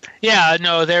those? Yeah,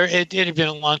 no, it had been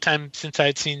a long time since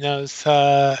I'd seen those,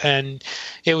 and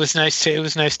it was nice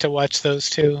to watch those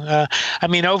too. I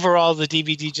mean, overall, the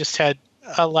DVD just had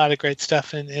a lot of great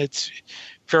stuff, and it's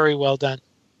very well done.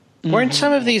 Weren't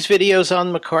some of these videos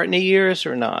on McCartney years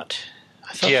or not?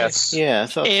 I thought yes. I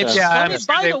thought it's so.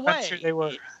 funny, I'm sure they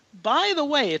were. By the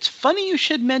way, it's funny you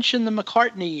should mention the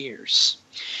McCartney years,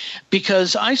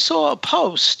 because I saw a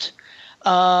post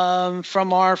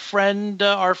from our friend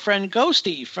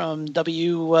Ghosty from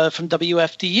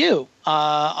WFDU,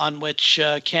 on which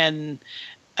Ken,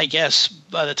 I guess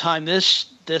by the time this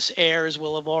airs,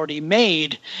 will have already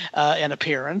made an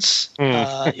appearance,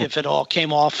 if it all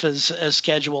came off as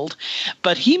scheduled.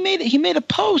 But he made a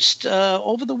post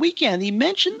over the weekend. He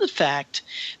mentioned the fact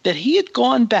that he had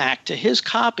gone back to his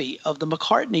copy of the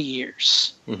McCartney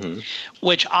years,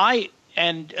 which my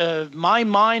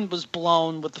mind was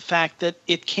blown with the fact that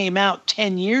it came out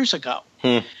 10 years ago.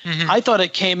 I thought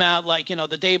it came out like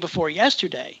the day before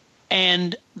yesterday.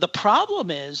 And the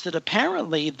problem is that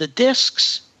apparently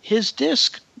his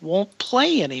disc won't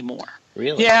play anymore.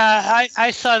 Really? Yeah,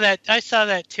 I saw that. I saw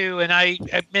that too, and I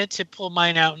meant to pull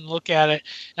mine out and look at it,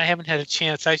 and I haven't had a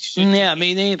chance. I should. Yeah,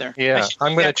 me neither. Yeah,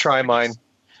 I'm going to try mine.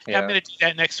 Yeah. I'm going to do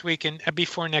that next week and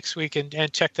before next week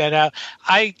and check that out.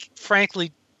 I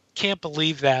frankly can't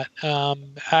believe that.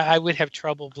 I would have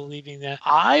trouble believing that.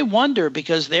 I wonder,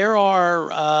 because there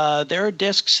are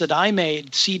discs that I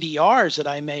made, CDRs that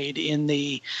I made in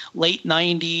the late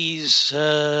 90s,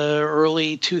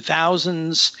 early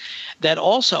 2000s, that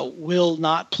also will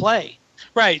not play.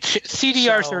 Right.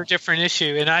 CDRs So- are a different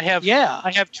issue, and I have Yeah.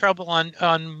 I have trouble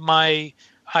on my.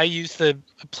 I use the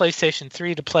PlayStation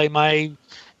 3 to play my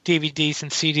DVDs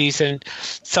and CDs, and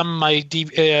some of my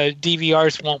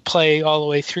DVRs won't play all the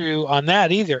way through on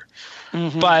that either.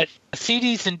 Mhm. But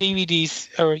CDs and DVDs,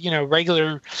 or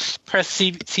regular press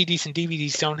CDs and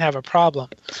DVDs, don't have a problem,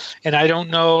 and I don't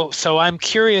know. So I'm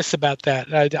curious about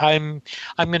that. I'm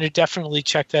going to definitely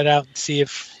check that out and see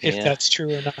if Yeah. that's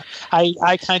true or not.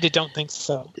 I kind of don't think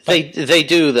so. They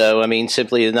do, though. I mean,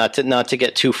 simply not to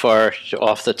get too far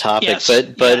off the topic, Yes,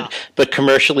 but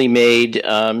commercially made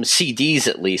CDs,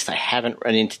 at least. I haven't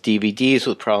run into DVDs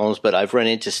with problems, but I've run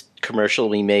into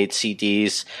commercially made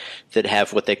CDs that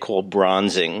have what they call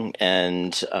bronzing,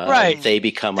 and Right. they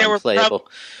become There were unplayable.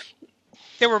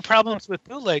 There were problems with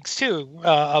bootlegs too.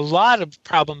 A lot of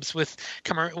problems with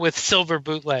silver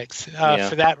bootlegs Yeah.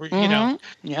 for that. You know,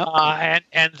 Yep.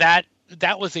 and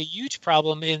that was a huge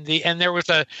problem and there was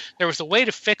a way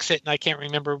to fix it, and I can't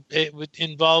remember. It would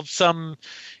involve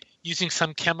using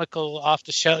some chemical off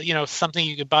the shelf, something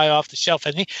you could buy off the shelf.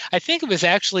 I think it was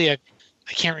actually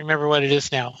I can't remember what it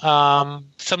is now.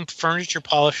 Some furniture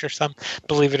polish or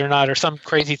believe it or not, or some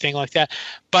crazy thing like that.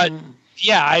 But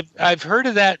yeah, I've heard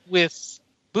of that with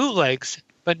bootlegs,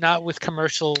 but not with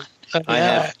commercial.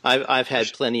 I've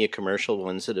had plenty of commercial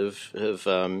ones that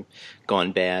have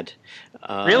gone bad.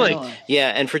 Really? Yeah,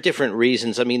 and for different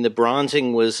reasons. I mean, the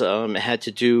bronzing was had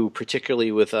to do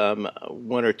particularly with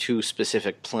one or two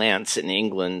specific plants in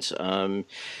England.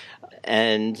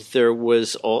 And there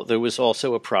was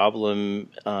also a problem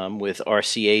with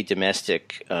RCA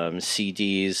domestic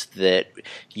CDs that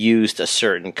used a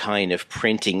certain kind of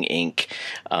printing ink.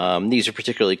 These are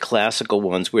particularly classical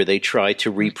ones where they try to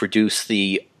reproduce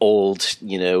the old,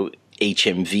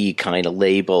 HMV kind of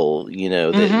label,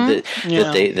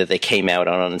 that they came out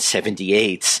on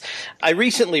 78s. I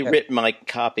recently ripped my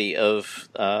copy of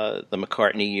the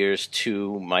McCartney years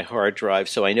to my hard drive,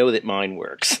 so I know that mine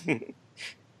works.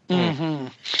 Mm-hmm.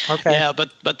 Okay. Yeah,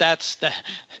 but that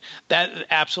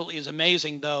absolutely is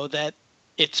amazing, though, that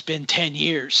it's been 10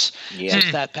 years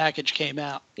since that package came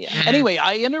out. Yeah. Anyway,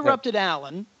 I interrupted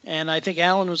Alan, and I think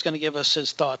Alan was going to give us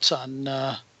his thoughts on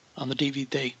the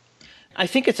DVD. I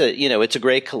think it's a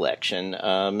great collection.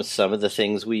 Some of the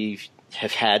things we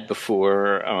have had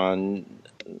before on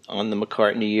the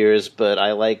McCartney years, but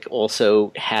I like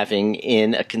also having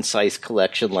in a concise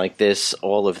collection like this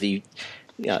all of the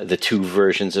two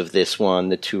versions of this one,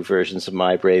 the two versions of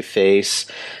My Brave Face.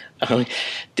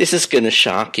 This is going to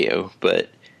shock you, but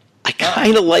I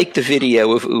kind of like the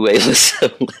video of Uwe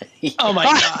Lasole. Oh my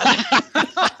God!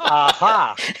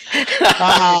 Aha!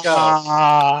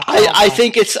 I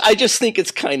just think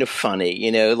it's kind of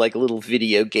funny, like a little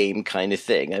video game kind of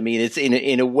thing. I mean, it's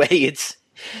in a way, it's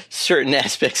certain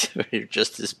aspects of it are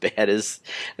just as bad as.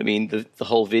 I mean, the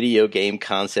whole video game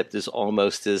concept is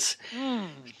almost as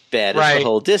bad as the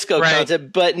whole disco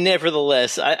concept, but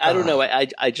nevertheless, I don't know.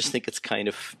 I just think it's kind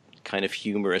of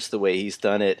humorous the way he's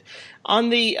done it. On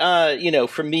the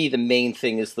for me, the main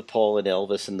thing is the Paul and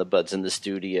Elvis and the Buds in the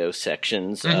Studio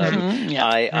sections.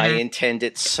 I intend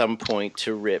at some point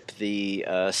to rip the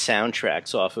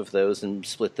soundtracks off of those and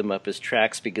split them up as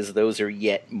tracks, because those are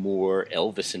yet more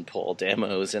Elvis and Paul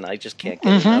demos, and I just can't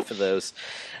get enough of those.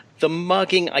 The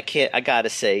mugging, I gotta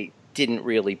say, didn't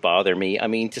really bother me. I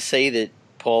mean, to say that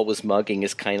Paul was mugging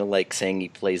is kind of like saying he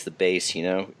plays the bass, He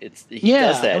does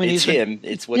that. I mean, it's him.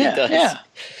 It's what he does. Yeah.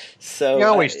 So He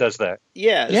always does that.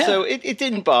 Yeah. So it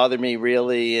didn't bother me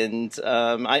really, and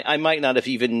I might not have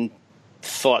even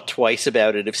thought twice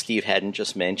about it if Steve hadn't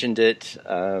just mentioned it.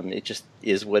 It just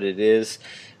is what it is.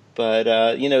 But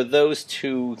those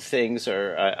two things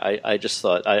are. I just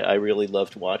thought I really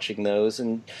loved watching those,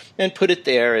 and put it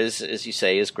there as you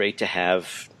say, is great to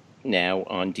have now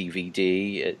on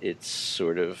DVD. It's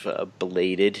sort of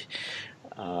belated.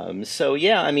 So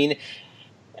yeah, I mean,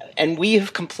 and we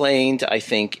have complained, I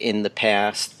think, in the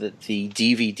past that the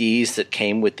DVDs that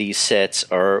came with these sets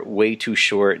are way too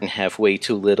short and have way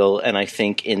too little. And I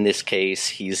think in this case,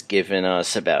 he's given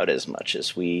us about as much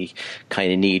as we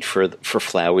kind of need for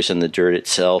Flowers in the Dirt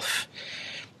itself.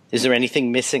 Is there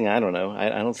anything missing? I don't know. I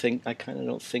kind of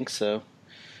don't think so.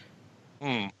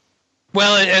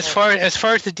 Well, as far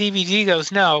as the DVD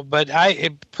goes, no. But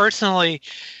personally,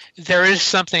 there is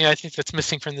something I think that's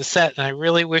missing from the set, and I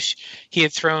really wish he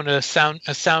had thrown a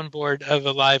soundboard of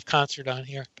a live concert on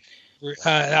here.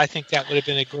 I think that would have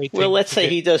been a great thing. Well, let's say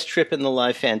he does Trip in the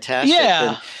Live Fantastic.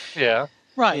 Yeah.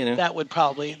 Right. That would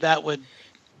count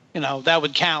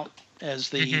as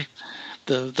the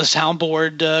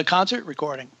soundboard concert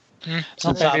recording.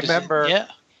 I remember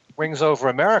Wings Over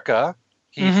America.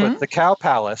 He put the Cow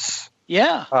Palace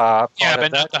Yeah. Yeah,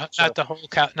 but not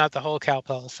the whole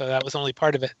cowbell. So that was only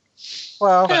part of it.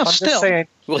 Well, Yeah, I'm still. just saying.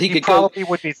 Well, he could probably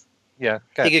would be. Yeah.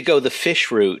 He could go the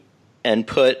fish route and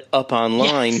put up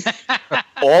online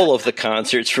all of the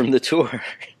concerts from the tour.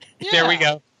 Yeah. There we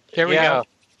go. There we go.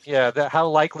 Yeah. How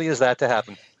likely is that to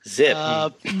happen? Zip.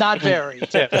 Not very.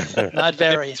 Not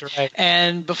very. That's right.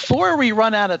 And before we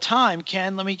run out of time,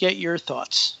 Ken, let me get your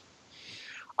thoughts.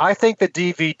 I think the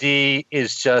DVD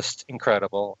is just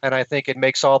incredible, and I think it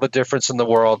makes all the difference in the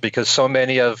world because so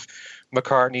many of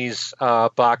McCartney's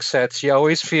box sets, you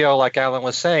always feel, like Alan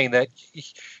was saying, that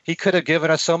he could have given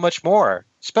us so much more,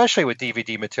 especially with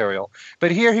DVD material.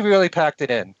 But here he really packed it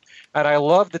in. And I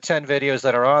love the 10 videos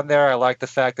that are on there. I like the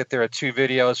fact that there are 2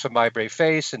 videos for My Brave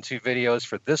Face and 2 videos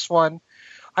for this one.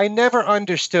 I never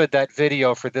understood that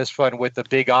video for this one with the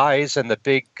big eyes and the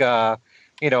big,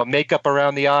 makeup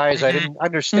around the eyes. I didn't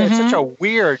understand. It's such a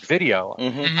weird video.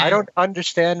 I don't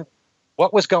understand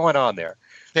what was going on there.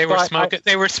 They were smoking.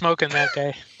 They were smoking that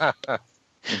day.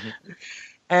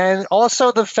 And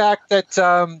also the fact that,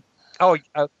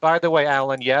 by the way,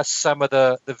 Alan, yes, some of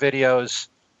the videos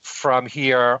from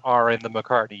here are in the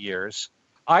McCartney years.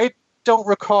 I don't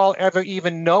recall ever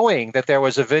even knowing that there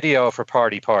was a video for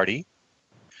Party Party,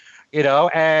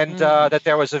 and that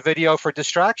there was a video for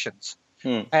Distractions.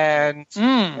 And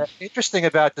interesting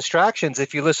about Distractions,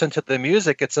 if you listen to the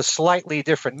music, it's a slightly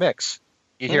different mix.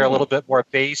 You hear a little bit more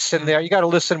bass in there. You got to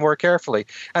listen more carefully.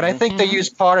 And I think they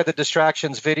used part of the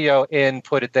Distractions video in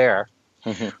Put It There.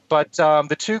 But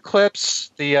the 2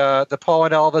 clips, the Paul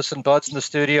and Elvis and Buds in the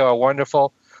studio are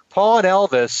wonderful. Paul and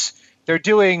Elvis, they're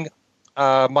doing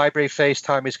My Brave Face,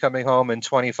 Tommy's Coming Home, and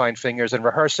 20 Fine Fingers and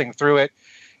rehearsing through it.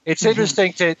 It's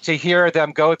interesting to hear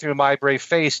them go through My Brave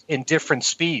Face in different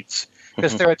speeds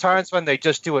because there are times when they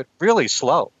just do it really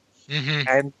slow.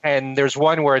 And there's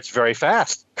one where it's very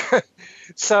fast.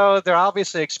 So they're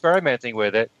obviously experimenting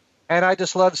with it. And I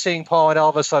just love seeing Paul and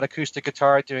Elvis on acoustic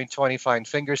guitar doing 20 Fine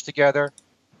Fingers together.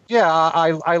 Yeah,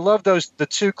 I love the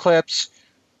 2 clips.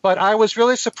 But I was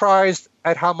really surprised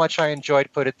at how much I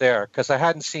enjoyed Put It There because I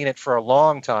hadn't seen it for a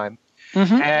long time.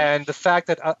 And the fact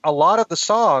that a lot of the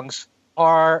songs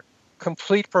are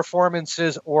complete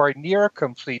performances or near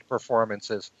complete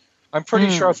performances. I'm pretty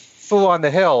sure Fool on the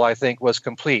Hill, I think, was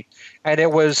complete. And it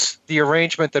was the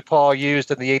arrangement that Paul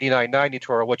used in the 89-90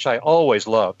 tour, which I always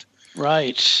loved.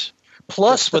 Right.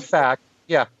 Plus the fact,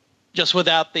 just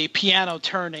without the piano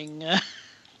turning.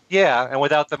 Yeah, and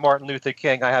without the Martin Luther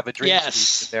King, I Have a Dream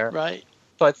speech in there. Right.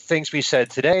 But Things We Said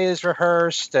Today is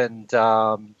rehearsed, and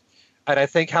I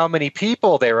think how many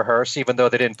people they rehearse, even though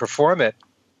they didn't perform it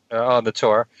on the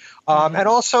tour. And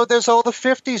also there's all the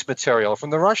 50s material from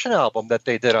the Russian album that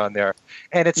they did on there.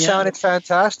 And it sounded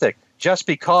fantastic, Just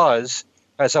Because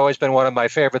has always been one of my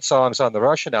favorite songs on the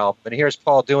Russian album. And here's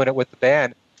Paul doing it with the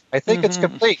band. I think it's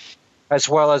complete, as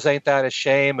well as Ain't That a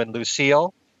Shame and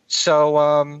Lucille.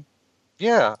 So,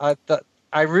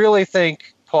 I really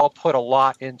think Paul put a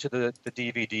lot into the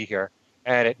DVD here,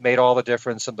 and it made all the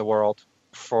difference in the world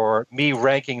for me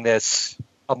ranking this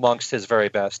amongst his very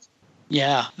best.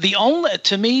 Yeah, the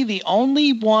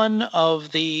only one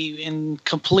of the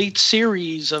incomplete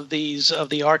series of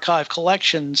the archive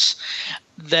collections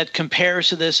that compares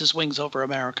to this is Wings Over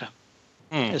America,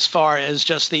 as far as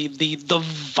just the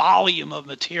volume of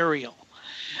material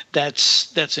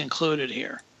that's included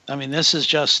here. I mean, this is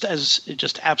just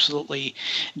absolutely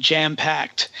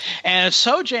jam-packed. And it's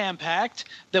so jam-packed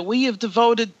that we have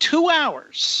devoted 2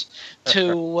 hours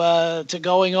to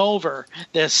going over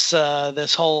this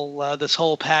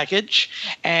whole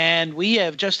package, and we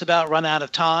have just about run out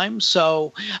of time.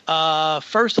 So,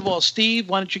 first of all, Steve,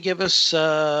 why don't you give us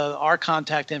our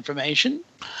contact information?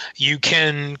 You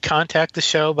can contact the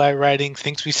show by writing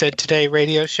Things We Said Today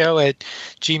radio show at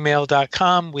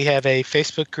gmail.com. We have a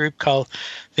Facebook group called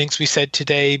Things We Said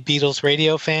Today Beatles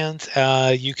Radio Fans.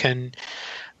 You can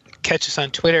catch us on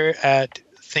Twitter at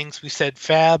Things We Said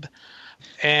Fab.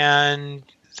 And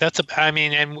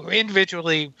and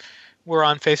individually we're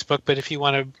on Facebook, but if you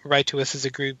want to write to us as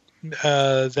a group,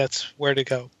 that's where to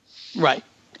go. Right.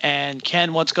 And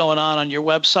Ken, what's going on your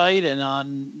website and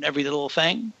on every little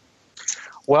thing?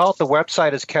 Well, the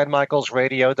website is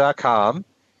kenmichaelsradio.com,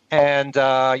 and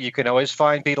you can always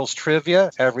find Beatles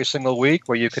trivia every single week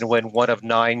where you can win one of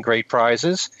 9 great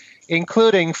prizes,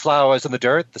 including Flowers in the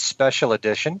Dirt, the special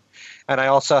edition. And I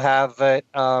also have it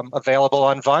available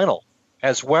on vinyl,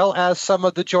 as well as some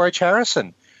of the George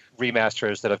Harrison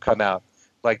remasters that have come out,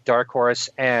 like Dark Horse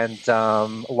and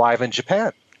Live in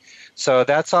Japan. So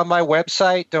that's on my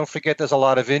website. Don't forget there's a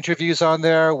lot of interviews on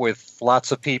there with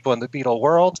lots of people in the Beatle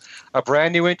world. A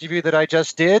brand new interview that I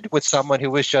just did with someone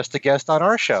who was just a guest on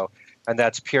our show, and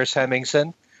that's Piers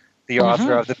Hemmingson, the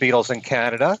author of The Beatles in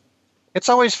Canada. It's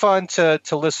always fun to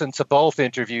listen to both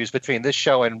interviews between this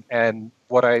show and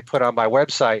what I put on my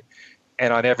website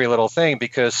and on Every Little Thing,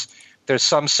 because there's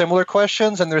some similar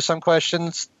questions and there's some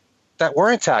questions that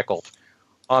weren't tackled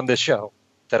on this show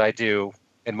that I do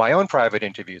in my own private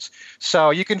interviews. So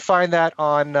you can find that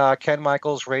on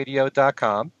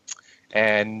KenMichaelsRadio.com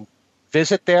and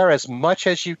visit there as much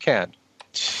as you can.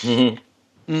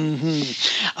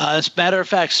 As a matter of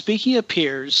fact, speaking of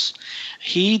Piers,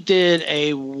 he did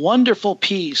a wonderful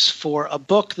piece for a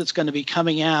book that's going to be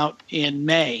coming out in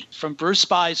May from Bruce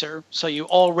Spicer. So you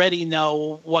already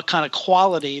know what kind of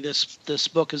quality this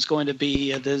book is going to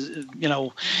be.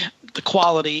 The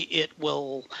quality it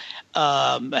will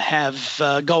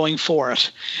have going for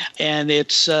it, and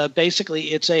it's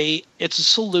basically it's a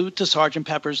salute to Sgt.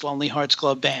 Pepper's Lonely Hearts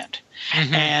Club Band.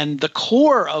 And the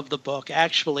core of the book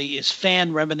actually is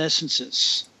fan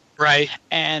reminiscences. Right.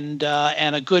 And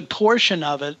a good portion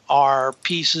of it are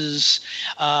pieces.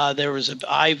 There was a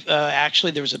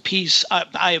piece.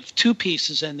 I have two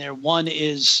pieces in there. One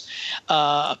is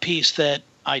a piece that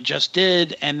I just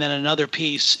did, and then another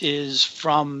piece is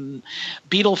from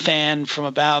Beatle fan from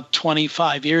about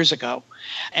 25 years ago.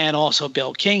 And also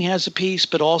Bill King has a piece,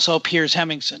 but also Piers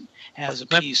Hemmingson has a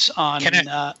piece on.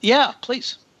 Yeah,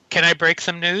 please. Can I break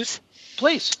some news?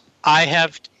 Please. I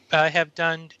have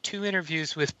done 2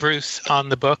 interviews with Bruce on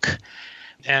the book,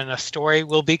 and a story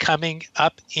will be coming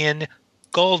up in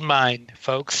Goldmine,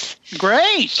 folks.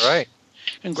 Great. All right.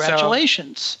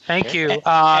 Congratulations. So, thank you.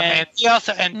 And he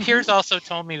also Piers also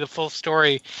told me the full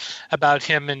story about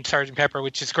him and Sgt. Pepper,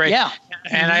 which is great. Yeah.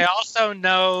 And I also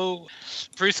know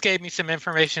Bruce gave me some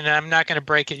information, and I'm not going to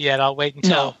break it yet. I'll wait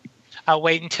until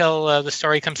the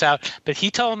story comes out. But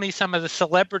he told me some of the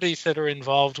celebrities that are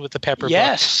involved with the Pepper book.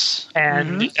 Yes.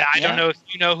 And I don't know if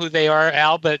you know who they are,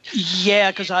 Al, but...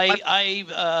 Yeah, because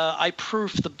I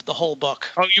proofed the whole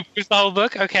book. Oh, you proofed the whole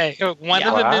book? Okay.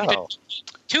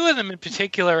 Two of them in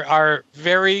particular are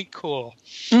very cool.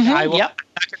 I'm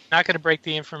not going to break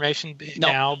the information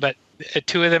now, but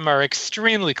 2 of them are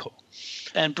extremely cool.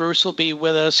 And Bruce will be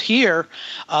with us here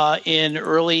in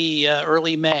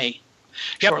early May.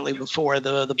 Shortly before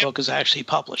the book is actually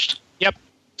published. Yep.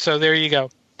 So there you go.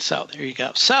 So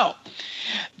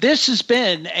this has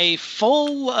been a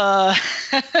full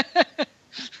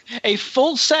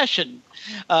session,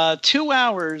 2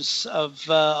 hours of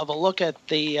a look at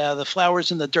the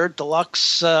Flowers in the Dirt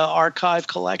Deluxe archive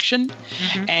collection,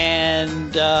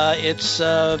 and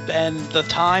and the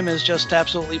time has just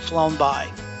absolutely flown by.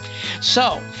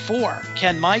 So, for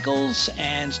Ken Michaels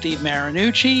and Steve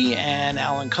Marinucci and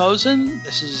Alan Kozin,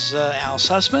 this is Al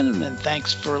Sussman, and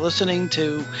thanks for listening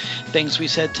to Things We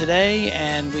Said Today,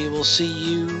 and we will see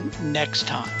you next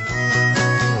time.